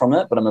get out from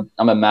it. But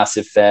I'm a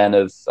massive fan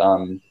of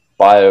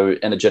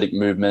bioenergetic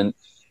movement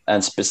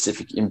and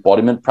specific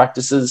embodiment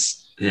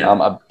practices. Yeah.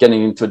 I'm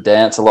getting into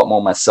dance a lot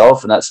more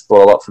myself, and that's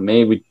brought a lot for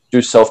me. We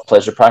do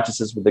self-pleasure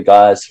practices with the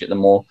guys to get them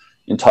more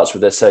in touch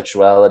with their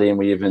sexuality, and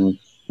we even,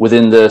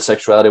 within the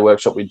sexuality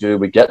workshop we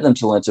get them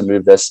to learn to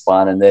move their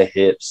spine and their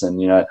hips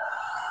and,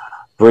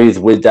 breathe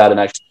with that and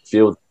actually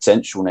feel the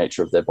sensual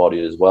nature of their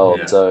body as well.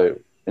 Yeah. So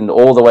in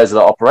all the ways that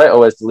I operate, I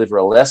always deliver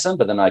a lesson,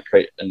 but then I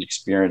create an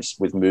experience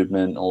with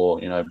movement or,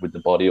 with the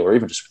body, or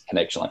even just with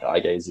connection, like eye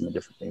gazing and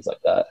different things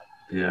like that.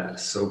 Yeah,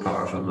 so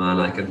powerful, man.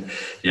 Like, and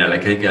yeah,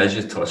 like I think as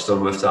you touched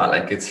on with that,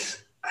 like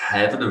it's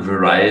having a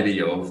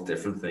variety of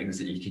different things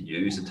that you can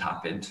use and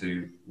tap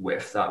into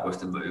with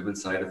the movement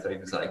side of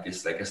things. Like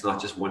it's not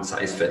just one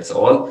size fits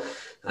all.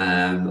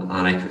 And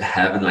like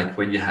having, like,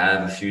 when you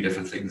have a few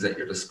different things at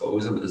your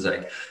disposal, it's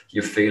like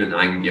you're feeling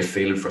anger, you're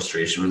feeling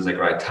frustration, it's like,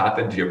 right, tap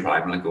into your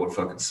primal and go and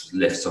fucking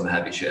lift some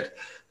heavy shit.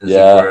 It's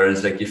like,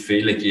 whereas like you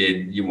feel like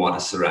you want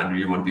to surrender,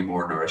 you want to be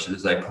more nourished,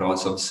 it's like put on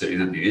some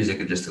soothing music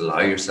and just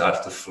allow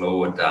yourself to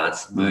flow and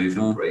dance, move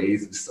and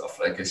breathe and stuff.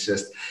 Like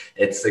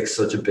it's like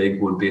such a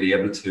big one. Being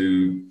able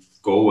to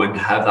go and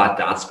have that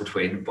dance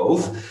between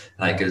both,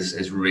 like,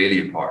 is really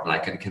important.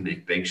 Like, it can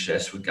make big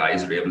shifts when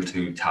guys are able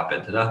to tap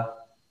into that.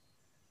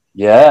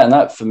 Yeah, and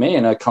that for me,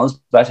 comes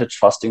back to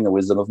trusting the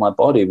wisdom of my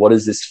body. What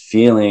is this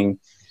feeling?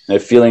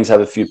 Feelings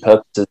have a few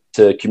purposes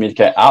to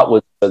communicate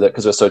outward, so that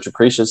because we're social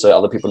creatures, so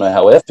other people know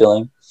how we're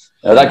feeling.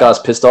 That guy's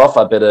pissed off,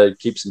 I better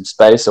keep some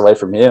space away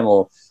from him,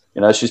 or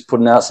she's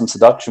putting out some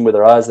seduction with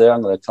her eyes there,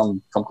 I'm going to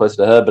come closer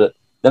to her. But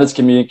then it's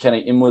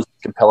communicating inwards to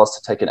compel us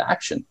to take an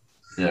action.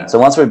 So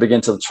once we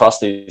begin to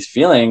trust these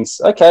feelings,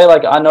 okay,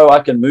 like I know I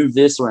can move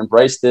this or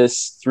embrace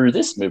this through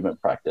this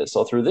movement practice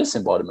or through this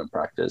embodiment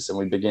practice. And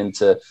we begin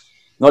to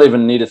not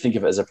even need to think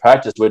of it as a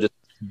practice. We're just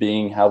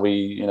being how we,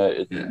 you know,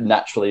 it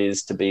naturally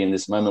is to be in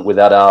this moment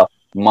without our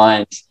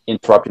mind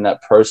interrupting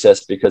that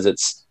process, because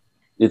it's,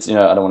 you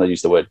know, I don't want to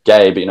use the word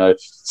gay, but, you know,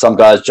 some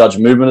guys judge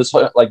movement as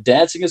like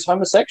dancing as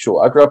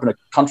homosexual. I grew up in a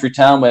country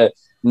town where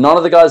none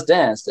of the guys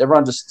danced.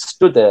 Everyone just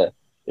stood there,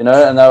 you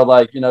know, and they were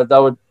like, you know, they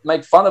would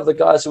make fun of the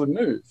guys who would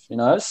move, you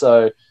know.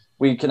 So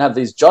we can have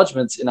these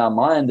judgments in our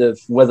mind of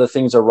whether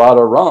things are right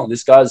or wrong.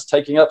 This guy's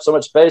taking up so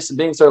much space and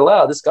being so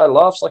loud. This guy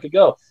laughs like a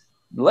girl.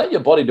 Let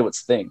your body do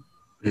its thing.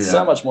 It's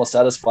so much more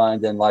satisfying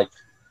than like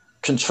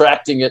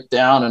contracting it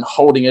down and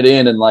holding it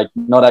in and like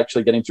not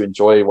actually getting to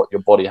enjoy what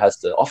your body has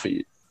to offer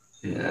you.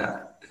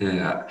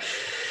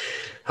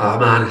 Oh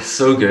man, it's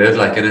so good.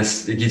 Like, and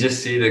it's, you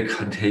just see the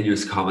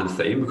continuous common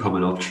theme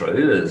coming up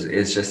through.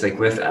 It's just like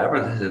with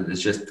everything,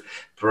 it's just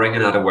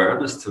bringing that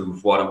awareness to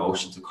what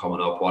emotions are coming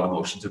up, what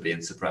emotions are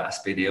being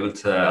suppressed, being able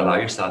to allow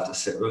yourself to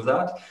sit with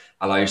that,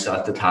 allow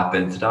yourself to tap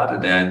into that,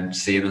 and then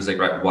seeing as like,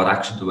 right, what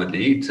action do I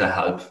need to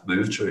help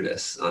move through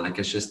this? And like,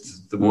 it's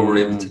just the more we're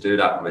able to do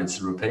that, rinse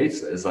and repeat,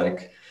 is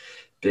like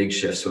big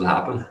shifts will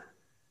happen.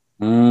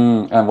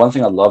 And one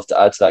thing I'd love to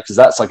add to that, because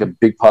that's like a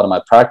big part of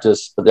my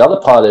practice, but the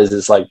other part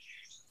is like,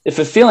 if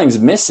a feeling's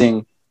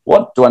missing,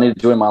 what do I need to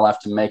do in my life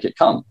to make it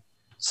come?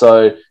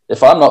 So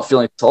if I'm not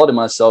feeling solid in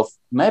myself,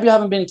 maybe I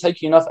haven't been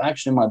taking enough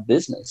action in my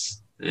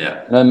business.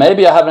 You know,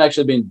 maybe I haven't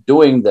actually been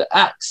doing the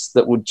acts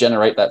that would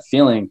generate that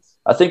feeling.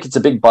 I think it's a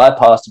big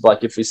bypass to,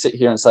 like, if we sit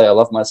here and say, I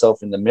love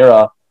myself in the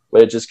mirror,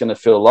 we're just going to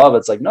feel love.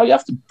 It's like, no, you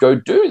have to go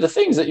do the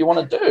things that you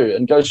want to do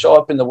and go show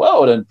up in the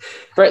world and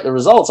create the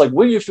results. Like,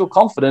 will you feel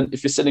confident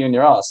if you're sitting on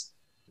your ass?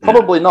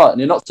 Probably not. And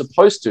you're not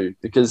supposed to,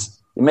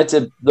 because you're meant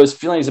to, those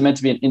feelings are meant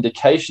to be an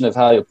indication of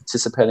how you're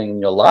participating in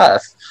your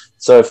life.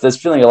 So if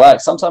there's feeling of lack,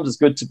 sometimes it's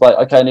good to be like,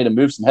 okay, I need to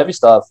move some heavy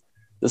stuff.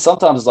 But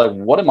sometimes it's like,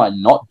 what am I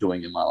not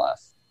doing in my life?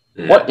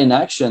 What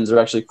inactions are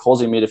actually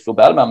causing me to feel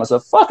bad about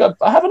myself? Fuck,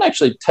 I haven't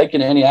actually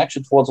taken any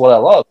action towards what I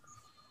love.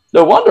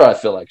 No wonder I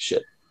feel like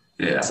shit.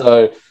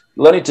 So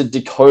learning to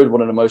decode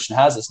what an emotion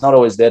has, it's not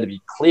always there to be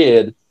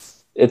cleared.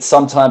 It's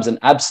sometimes an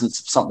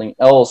absence of something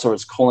else, or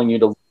it's calling you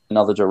to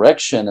another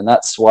direction. And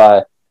that's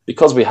why,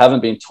 because we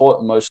haven't been taught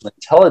emotional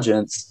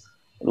intelligence,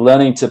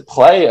 learning to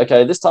play,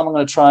 okay, this time I'm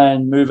going to try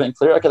and move it and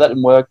clear. Okay, that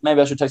didn't work.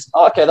 Maybe I should take some.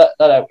 Oh, okay,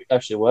 that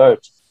actually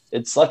worked.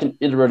 It's like an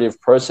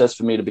iterative process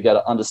for me to be able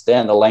to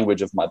understand the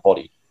language of my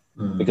body,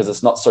 because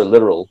it's not so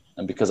literal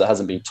and because it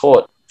hasn't been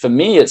taught. For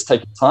me, it's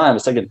taken time.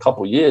 It's taken a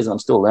couple of years, and I'm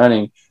still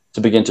learning to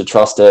begin to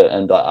trust it.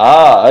 And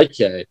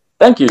okay,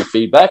 thank you,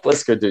 feedback.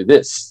 Let's go do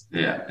this.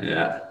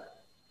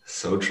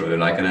 So true.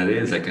 Like, and it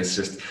is like,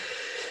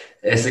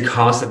 it's a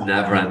constant,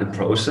 never-ending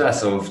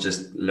process of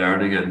just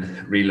learning and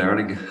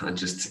relearning and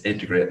just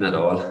integrating it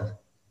all.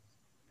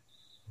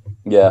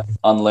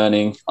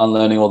 Unlearning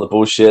all the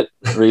bullshit,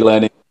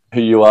 relearning who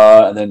you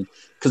are. And then,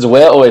 because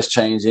we're always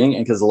changing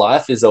and because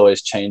life is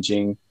always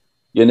changing,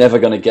 you're never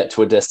going to get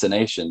to a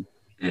destination.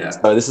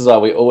 So this is why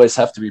we always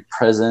have to be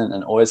present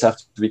and always have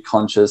to be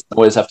conscious,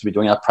 always have to be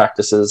doing our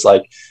practices.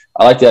 Like,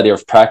 I like the idea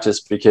of practice,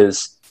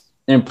 because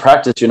in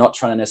practice, you're not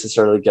trying to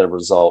necessarily get a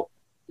result.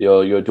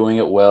 You're doing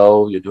it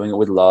well. You're doing it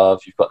with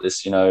love. You've got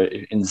this, you know,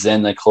 in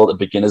Zen, they call it the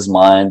beginner's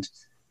mind.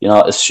 You're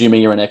not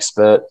assuming you're an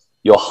expert.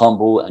 You're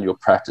humble and you're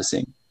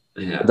practicing.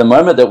 The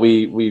moment that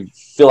we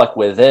feel like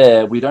we're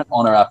there, we don't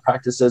honor our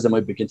practices and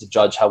we begin to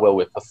judge how well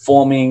we're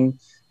performing,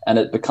 and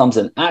it becomes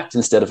an act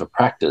instead of a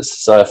practice.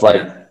 So if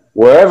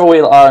wherever we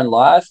are in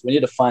life, we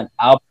need to find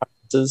our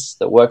practices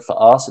that work for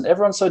us, and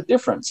everyone's so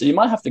different. So you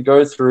might have to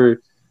go through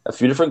a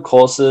few different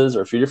courses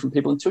or a few different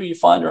people until you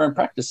find your own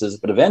practices.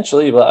 But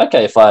eventually you're like,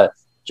 okay, if I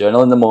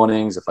journal in the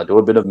mornings, if I do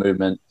a bit of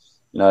movement,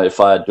 you know, if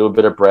I do a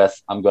bit of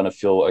breath, I'm going to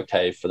feel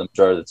okay for the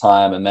majority of the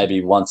time. And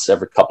maybe once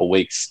every couple of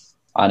weeks,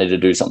 I need to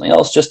do something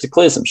else just to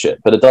clear some shit.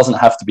 But it doesn't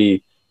have to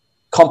be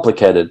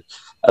complicated.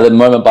 And then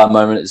moment by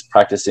moment is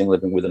practicing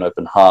living with an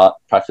open heart,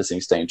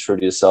 practicing staying true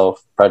to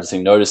yourself,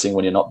 practicing noticing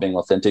when you're not being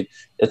authentic.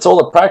 It's all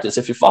a practice.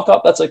 If you fuck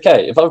up, that's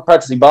okay. If I'm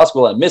practicing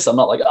basketball and I miss, I'm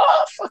not like,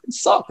 I fucking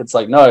suck. It's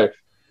like, no,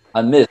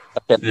 I missed.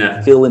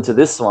 Okay, feel into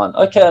this one.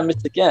 Okay, I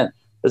missed again.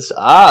 It's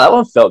that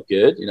one felt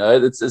good. You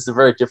know, it's a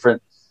very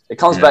different. It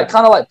comes back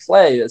kind of like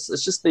play. It's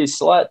just these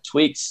slight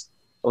tweaks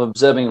of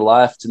observing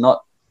life, to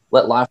not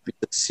let life be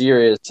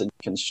serious and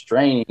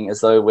constraining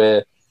as though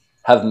we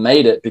have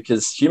made it,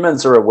 because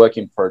humans are a work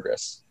in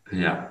progress.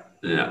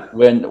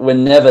 We're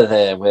never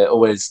there. We're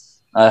always.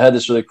 I heard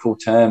this really cool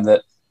term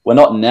that we're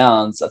not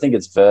nouns. I think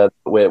it's verb.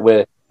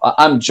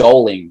 I'm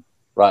joling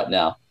right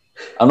now.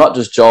 I'm not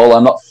just Joel.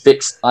 I'm not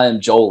fixed. I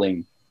am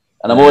joling.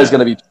 And I'm always going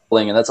to be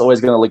joling, and that's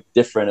always going to look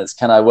different. It's,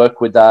 can I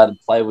work with that and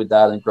play with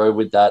that and grow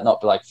with that? Not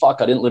be like,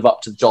 fuck, I didn't live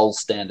up to Joel's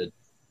standard.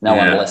 Now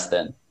I'm less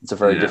than. It's a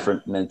very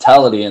different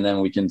mentality. And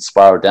then we can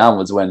spiral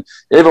downwards, when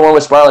even when we're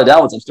spiraling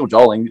downwards, I'm still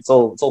joling. It's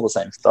all the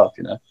same stuff,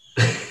 you know?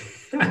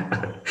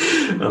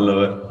 I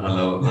love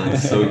it, man.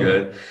 It's so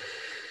good.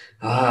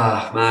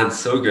 Ah, man,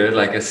 so good.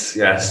 Like it's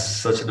yes,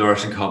 such a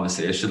nourishing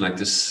conversation. Like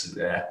there's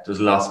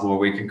lots more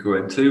we can go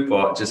into,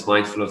 but just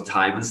mindful of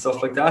time and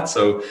stuff like that.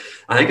 So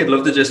I think I'd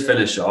love to just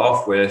finish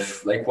off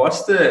with like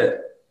what's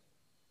the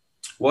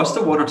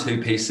one or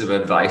two pieces of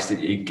advice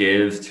that you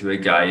give to a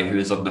guy who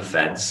is on the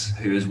fence,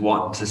 who is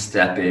wanting to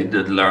step in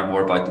and learn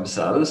more about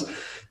themselves?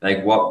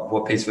 Like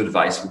what piece of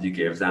advice would you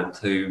give them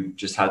to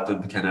just help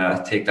them kind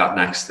of take that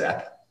next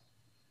step?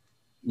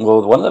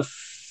 Well, one of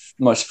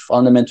the most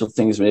fundamental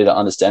things we need to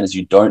understand is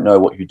you don't know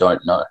what you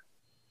don't know.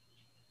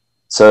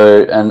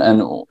 So,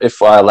 and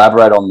if I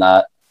elaborate on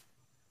that,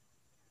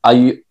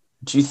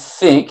 do you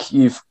think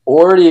you've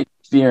already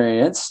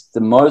experienced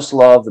the most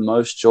love, the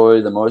most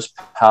joy, the most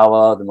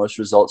power, the most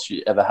results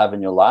you ever have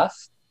in your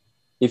life?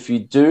 If you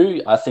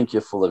do, I think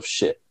you're full of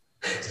shit.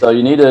 So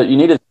you need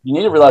to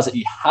realize that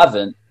you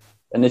haven't,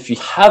 and if you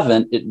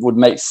haven't, it would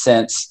make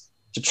sense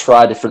to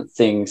try different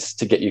things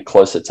to get you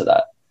closer to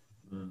that.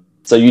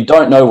 So you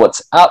don't know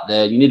what's out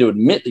there. You need to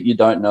admit that you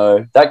don't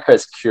know. That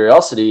creates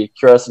curiosity.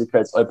 Curiosity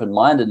creates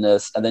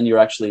open-mindedness, and then you're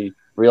actually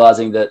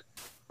realizing that,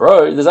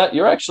 bro,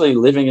 you're actually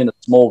living in a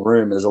small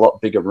room. There's a lot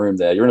bigger room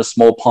there. You're in a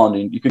small pond,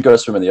 and you could go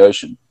swim in the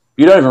ocean.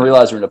 You don't even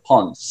realize you're in a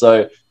pond.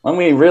 So when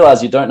we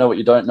realize you don't know what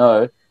you don't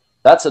know,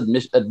 that's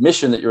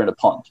admission that you're in a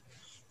pond.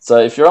 So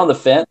if you're on the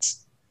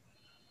fence,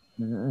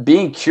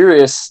 being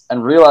curious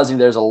and realizing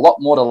there's a lot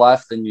more to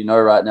life than you know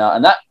right now,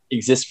 and that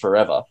exists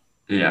forever.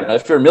 Yeah. You know,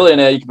 if you're a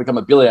millionaire, you can become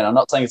a billionaire. I'm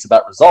not saying it's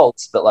about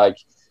results, but like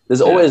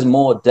there's always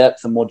more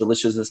depth and more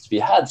deliciousness to be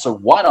had. So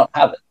why not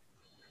have it?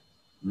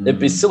 It'd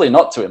be silly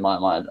not to, in my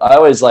mind. I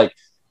always like,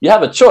 you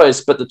have a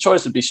choice, but the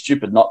choice would be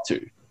stupid not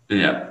to.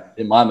 Yeah.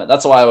 In my mind,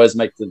 that's why I always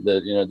make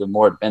the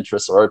more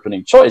adventurous or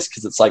opening choice,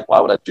 because it's like,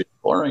 why would I do the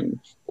boring,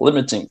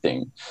 limiting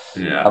thing?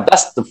 Yeah.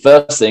 That's the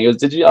first thing.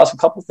 Did you ask a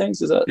couple of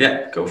things? Is it?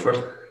 Yeah. Go for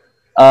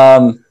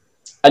it.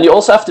 And you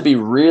also have to be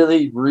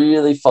really,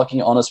 really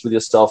fucking honest with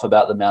yourself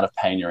about the amount of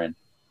pain you're in.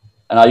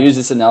 And I use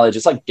this analogy,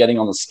 it's like getting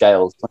on the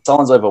scales. When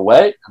someone's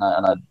overweight,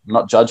 and I'm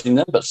not judging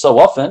them, but so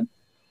often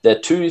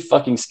they're too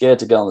fucking scared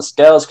to get on the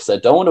scales because they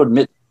don't want to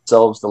admit to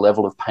themselves the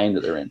level of pain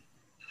that they're in.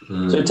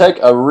 So take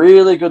a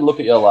really good look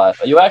at your life.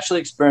 Are you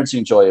actually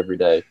experiencing joy every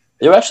day?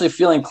 Are you actually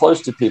feeling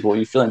close to people? Are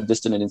you feeling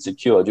distant and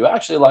insecure? Do you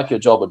actually like your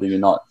job or do you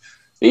not?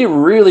 Be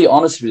really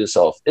honest with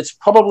yourself. It's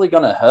probably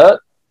going to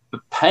hurt, but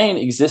pain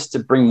exists to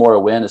bring more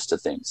awareness to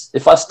things.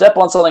 If I step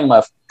on something,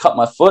 cut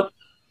my foot,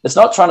 it's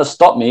not trying to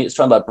stop me. It's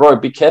trying to like, bro,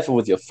 be careful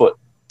with your foot.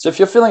 So if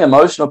you're feeling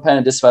emotional pain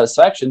and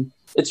dissatisfaction,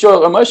 it's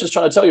your emotions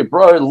trying to tell you,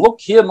 bro,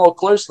 look here more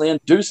closely and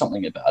do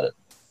something about it.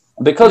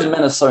 And because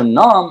men are so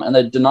numb and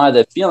they deny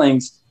their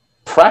feelings,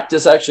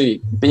 practice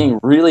actually being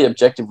really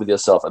objective with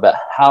yourself about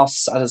how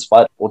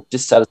satisfied or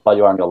dissatisfied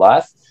you are in your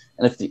life.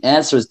 And if the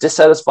answer is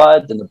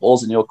dissatisfied, then the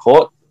ball's in your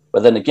court.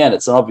 But then again,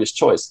 it's an obvious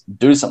choice.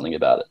 Do something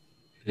about it.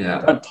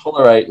 Yeah. Don't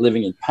tolerate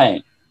living in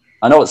pain.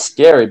 I know it's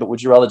scary, but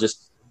would you rather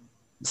just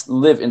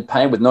live in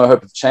pain with no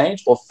hope of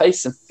change or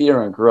face some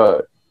fear and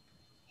grow?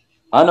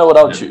 I know what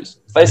I'll choose.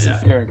 Face some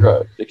fear and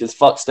grow, because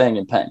fuck staying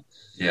in pain.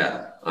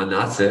 Yeah. And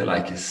that's it.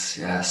 Like it's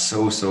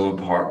so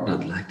important.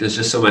 And like there's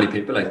just so many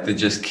people like they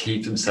just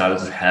keep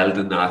themselves held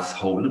in that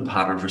holding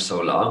pattern for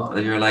so long.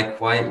 And you're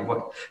like, why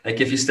what like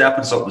if you step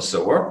in something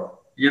sore,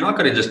 you're not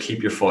gonna just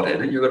keep your foot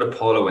in it. You're gonna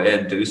pull away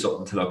and do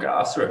something to look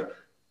after it.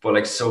 But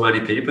like so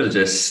many people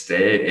just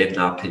stay in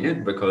that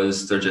pain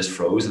because they're just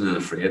frozen and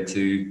afraid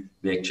to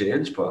make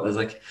change. But it's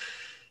like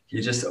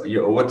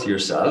you owe it to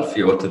yourself,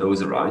 you owe it to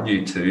those around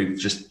you to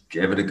just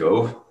give it a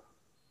go.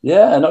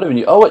 Yeah, and not even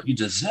you owe it, you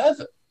deserve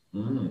it.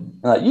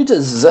 You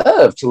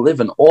deserve to live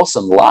an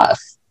awesome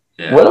life.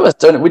 Yeah. What of us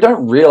don't, we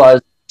don't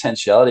realize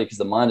potentiality because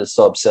the mind is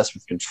so obsessed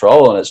with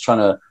control and it's trying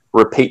to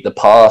repeat the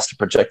past to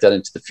project that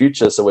into the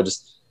future. So we're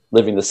just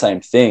living the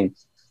same thing.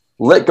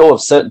 Let go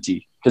of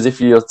certainty, because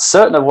if you're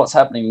certain of what's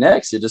happening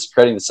next, you're just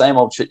creating the same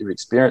old shit you've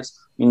experienced.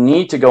 You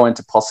need to go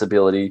into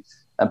possibility,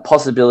 and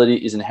possibility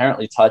is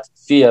inherently tied to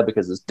fear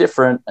because it's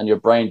different and your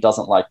brain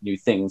doesn't like new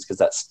things because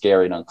that's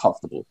scary and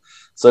uncomfortable.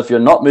 So if you're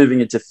not moving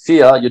into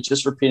fear, you're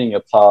just repeating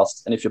your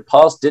past. And if your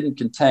past didn't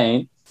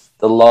contain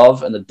the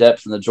love and the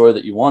depth and the joy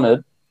that you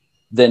wanted,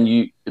 then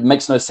it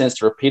makes no sense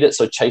to repeat it.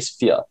 So chase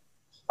fear.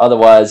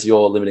 Otherwise,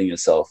 you're limiting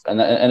yourself.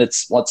 And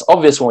it's what's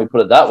obvious when we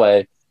put it that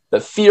way,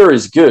 that fear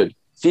is good.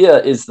 Fear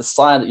is the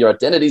sign that your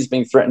identity is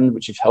being threatened,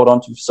 which you've held on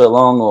to for so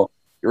long, or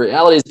your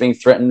reality is being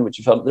threatened, which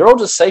you've held. They're all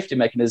just safety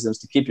mechanisms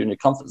to keep you in your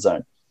comfort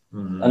zone.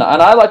 And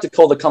I like to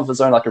call the comfort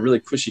zone like a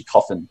really cushy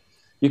coffin.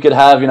 You could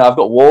have, I've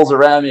got walls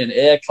around me and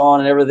aircon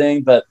and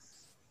everything, but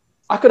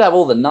I could have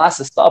all the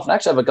nicest stuff. And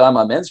actually, I have a guy in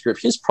my men's group.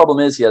 His problem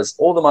is he has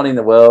all the money in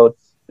the world.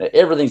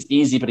 Everything's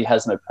easy, but he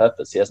has no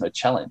purpose. He has no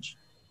challenge.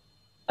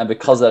 And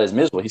because that is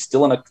miserable, he's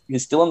still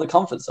in the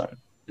comfort zone.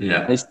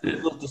 Yeah. And he's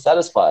still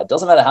dissatisfied. It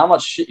doesn't matter how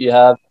much shit you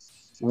have.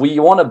 We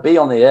want to be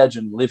on the edge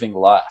and living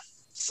life.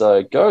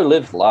 So go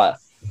live life.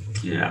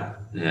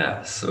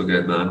 Yeah. So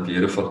good, man.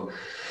 Beautiful.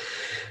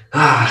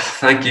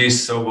 Thank you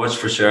so much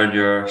for sharing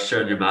your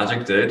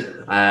magic,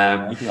 dude.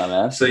 Thank you, my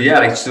man. So yeah,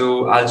 like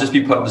so, I'll just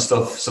be putting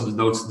some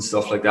notes and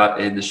stuff like that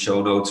in the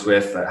show notes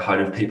with how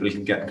do people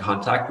can get in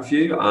contact with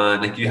you.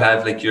 And like you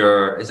have like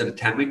is it a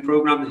 10-week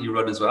program that you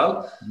run as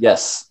well?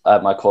 Yes, I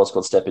have my course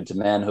called Step Into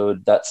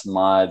Manhood. That's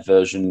my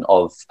version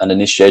of an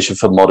initiation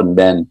for modern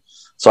men.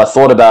 So I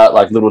thought about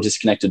like little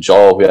disconnected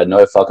Joel who had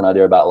no fucking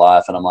idea about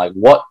life. And I'm like,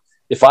 what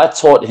if I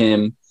taught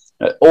him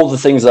all the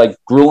things I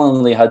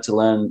gruelingly had to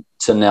learn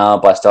to now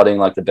by studying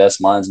like the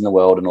best minds in the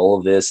world and all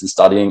of this and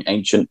studying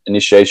ancient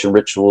initiation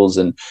rituals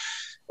and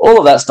all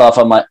of that stuff.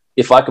 I'm like,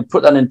 if I could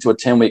put that into a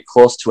 10-week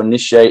course to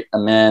initiate a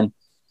man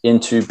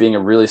into being a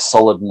really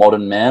solid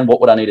modern man, what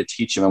would I need to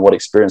teach him and what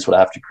experience would I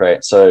have to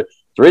create? So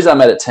the reason I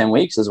made it 10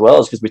 weeks as well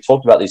is because we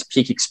talked about these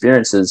peak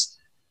experiences.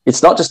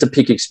 It's not just a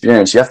peak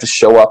experience. You have to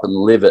show up and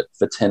live it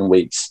for 10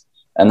 weeks.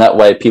 And that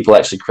way people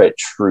actually create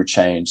true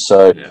change.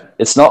 So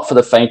it's not for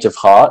the faint of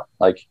heart.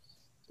 Like,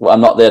 well,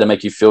 I'm not there to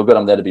make you feel good.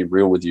 I'm there to be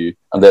real with you.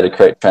 I'm there to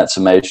create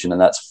transformation. And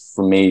that's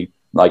for me,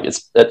 like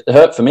it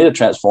hurt for me to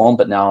transform,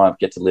 but now I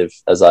get to live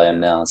as I am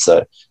now.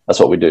 So that's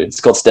what we do. It's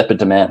called Step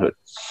Into Manhood.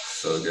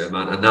 So good,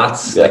 man. And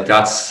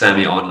that's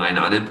semi-online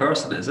and in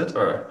person, is it?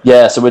 Or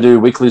yeah, so we do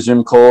weekly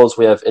Zoom calls.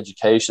 We have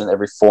education.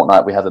 Every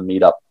fortnight we have a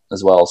meetup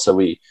as well. So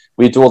we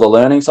do all the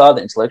learning side,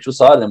 the intellectual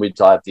side, and then we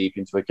dive deep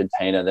into a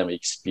container. And then we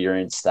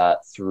experience that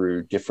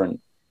through different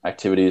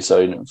activities.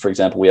 So, for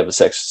example, we have a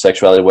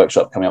sexuality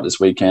workshop coming up this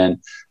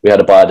weekend. We had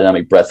a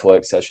biodynamic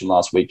breathwork session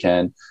last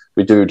weekend.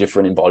 We do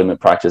different embodiment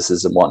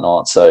practices and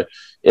whatnot. So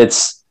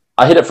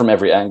I hit it from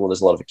every angle.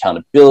 There's a lot of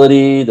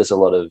accountability. There's a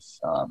lot of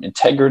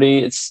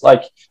integrity. It's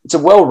a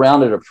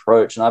well-rounded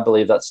approach. And I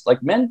believe that's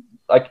like men,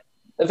 like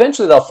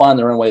eventually they'll find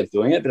their own way of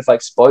doing it. But if I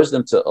expose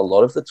them to a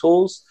lot of the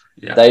tools,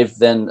 they've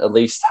then at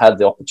least had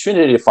the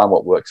opportunity to find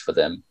what works for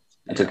them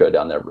and to go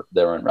down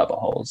their own rabbit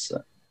holes.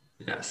 So.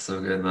 Yeah, so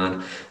good,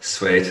 man.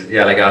 Sweet.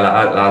 Yeah, like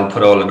I'll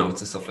put all the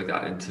notes and stuff like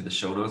that into the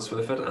show notes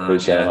with it. And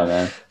appreciate it, my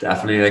man.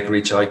 Definitely like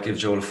reach out, give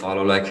Joel a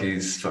follow. Like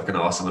he's fucking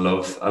awesome. I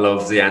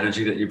love the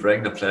energy that you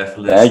bring, the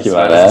playfulness. Thank you,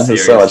 my man.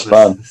 It's so much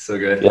fun. So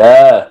good.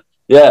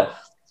 Yeah.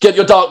 Get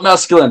your dark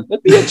masculine.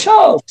 Be a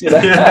child. You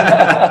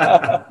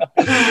know?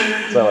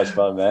 So much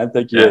fun, man.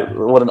 Thank you. Yeah.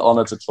 What an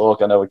honor to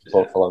talk. I know we can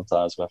talk for a long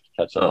time, so we have to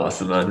catch up.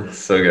 Awesome, man.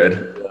 So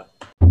good. Yeah.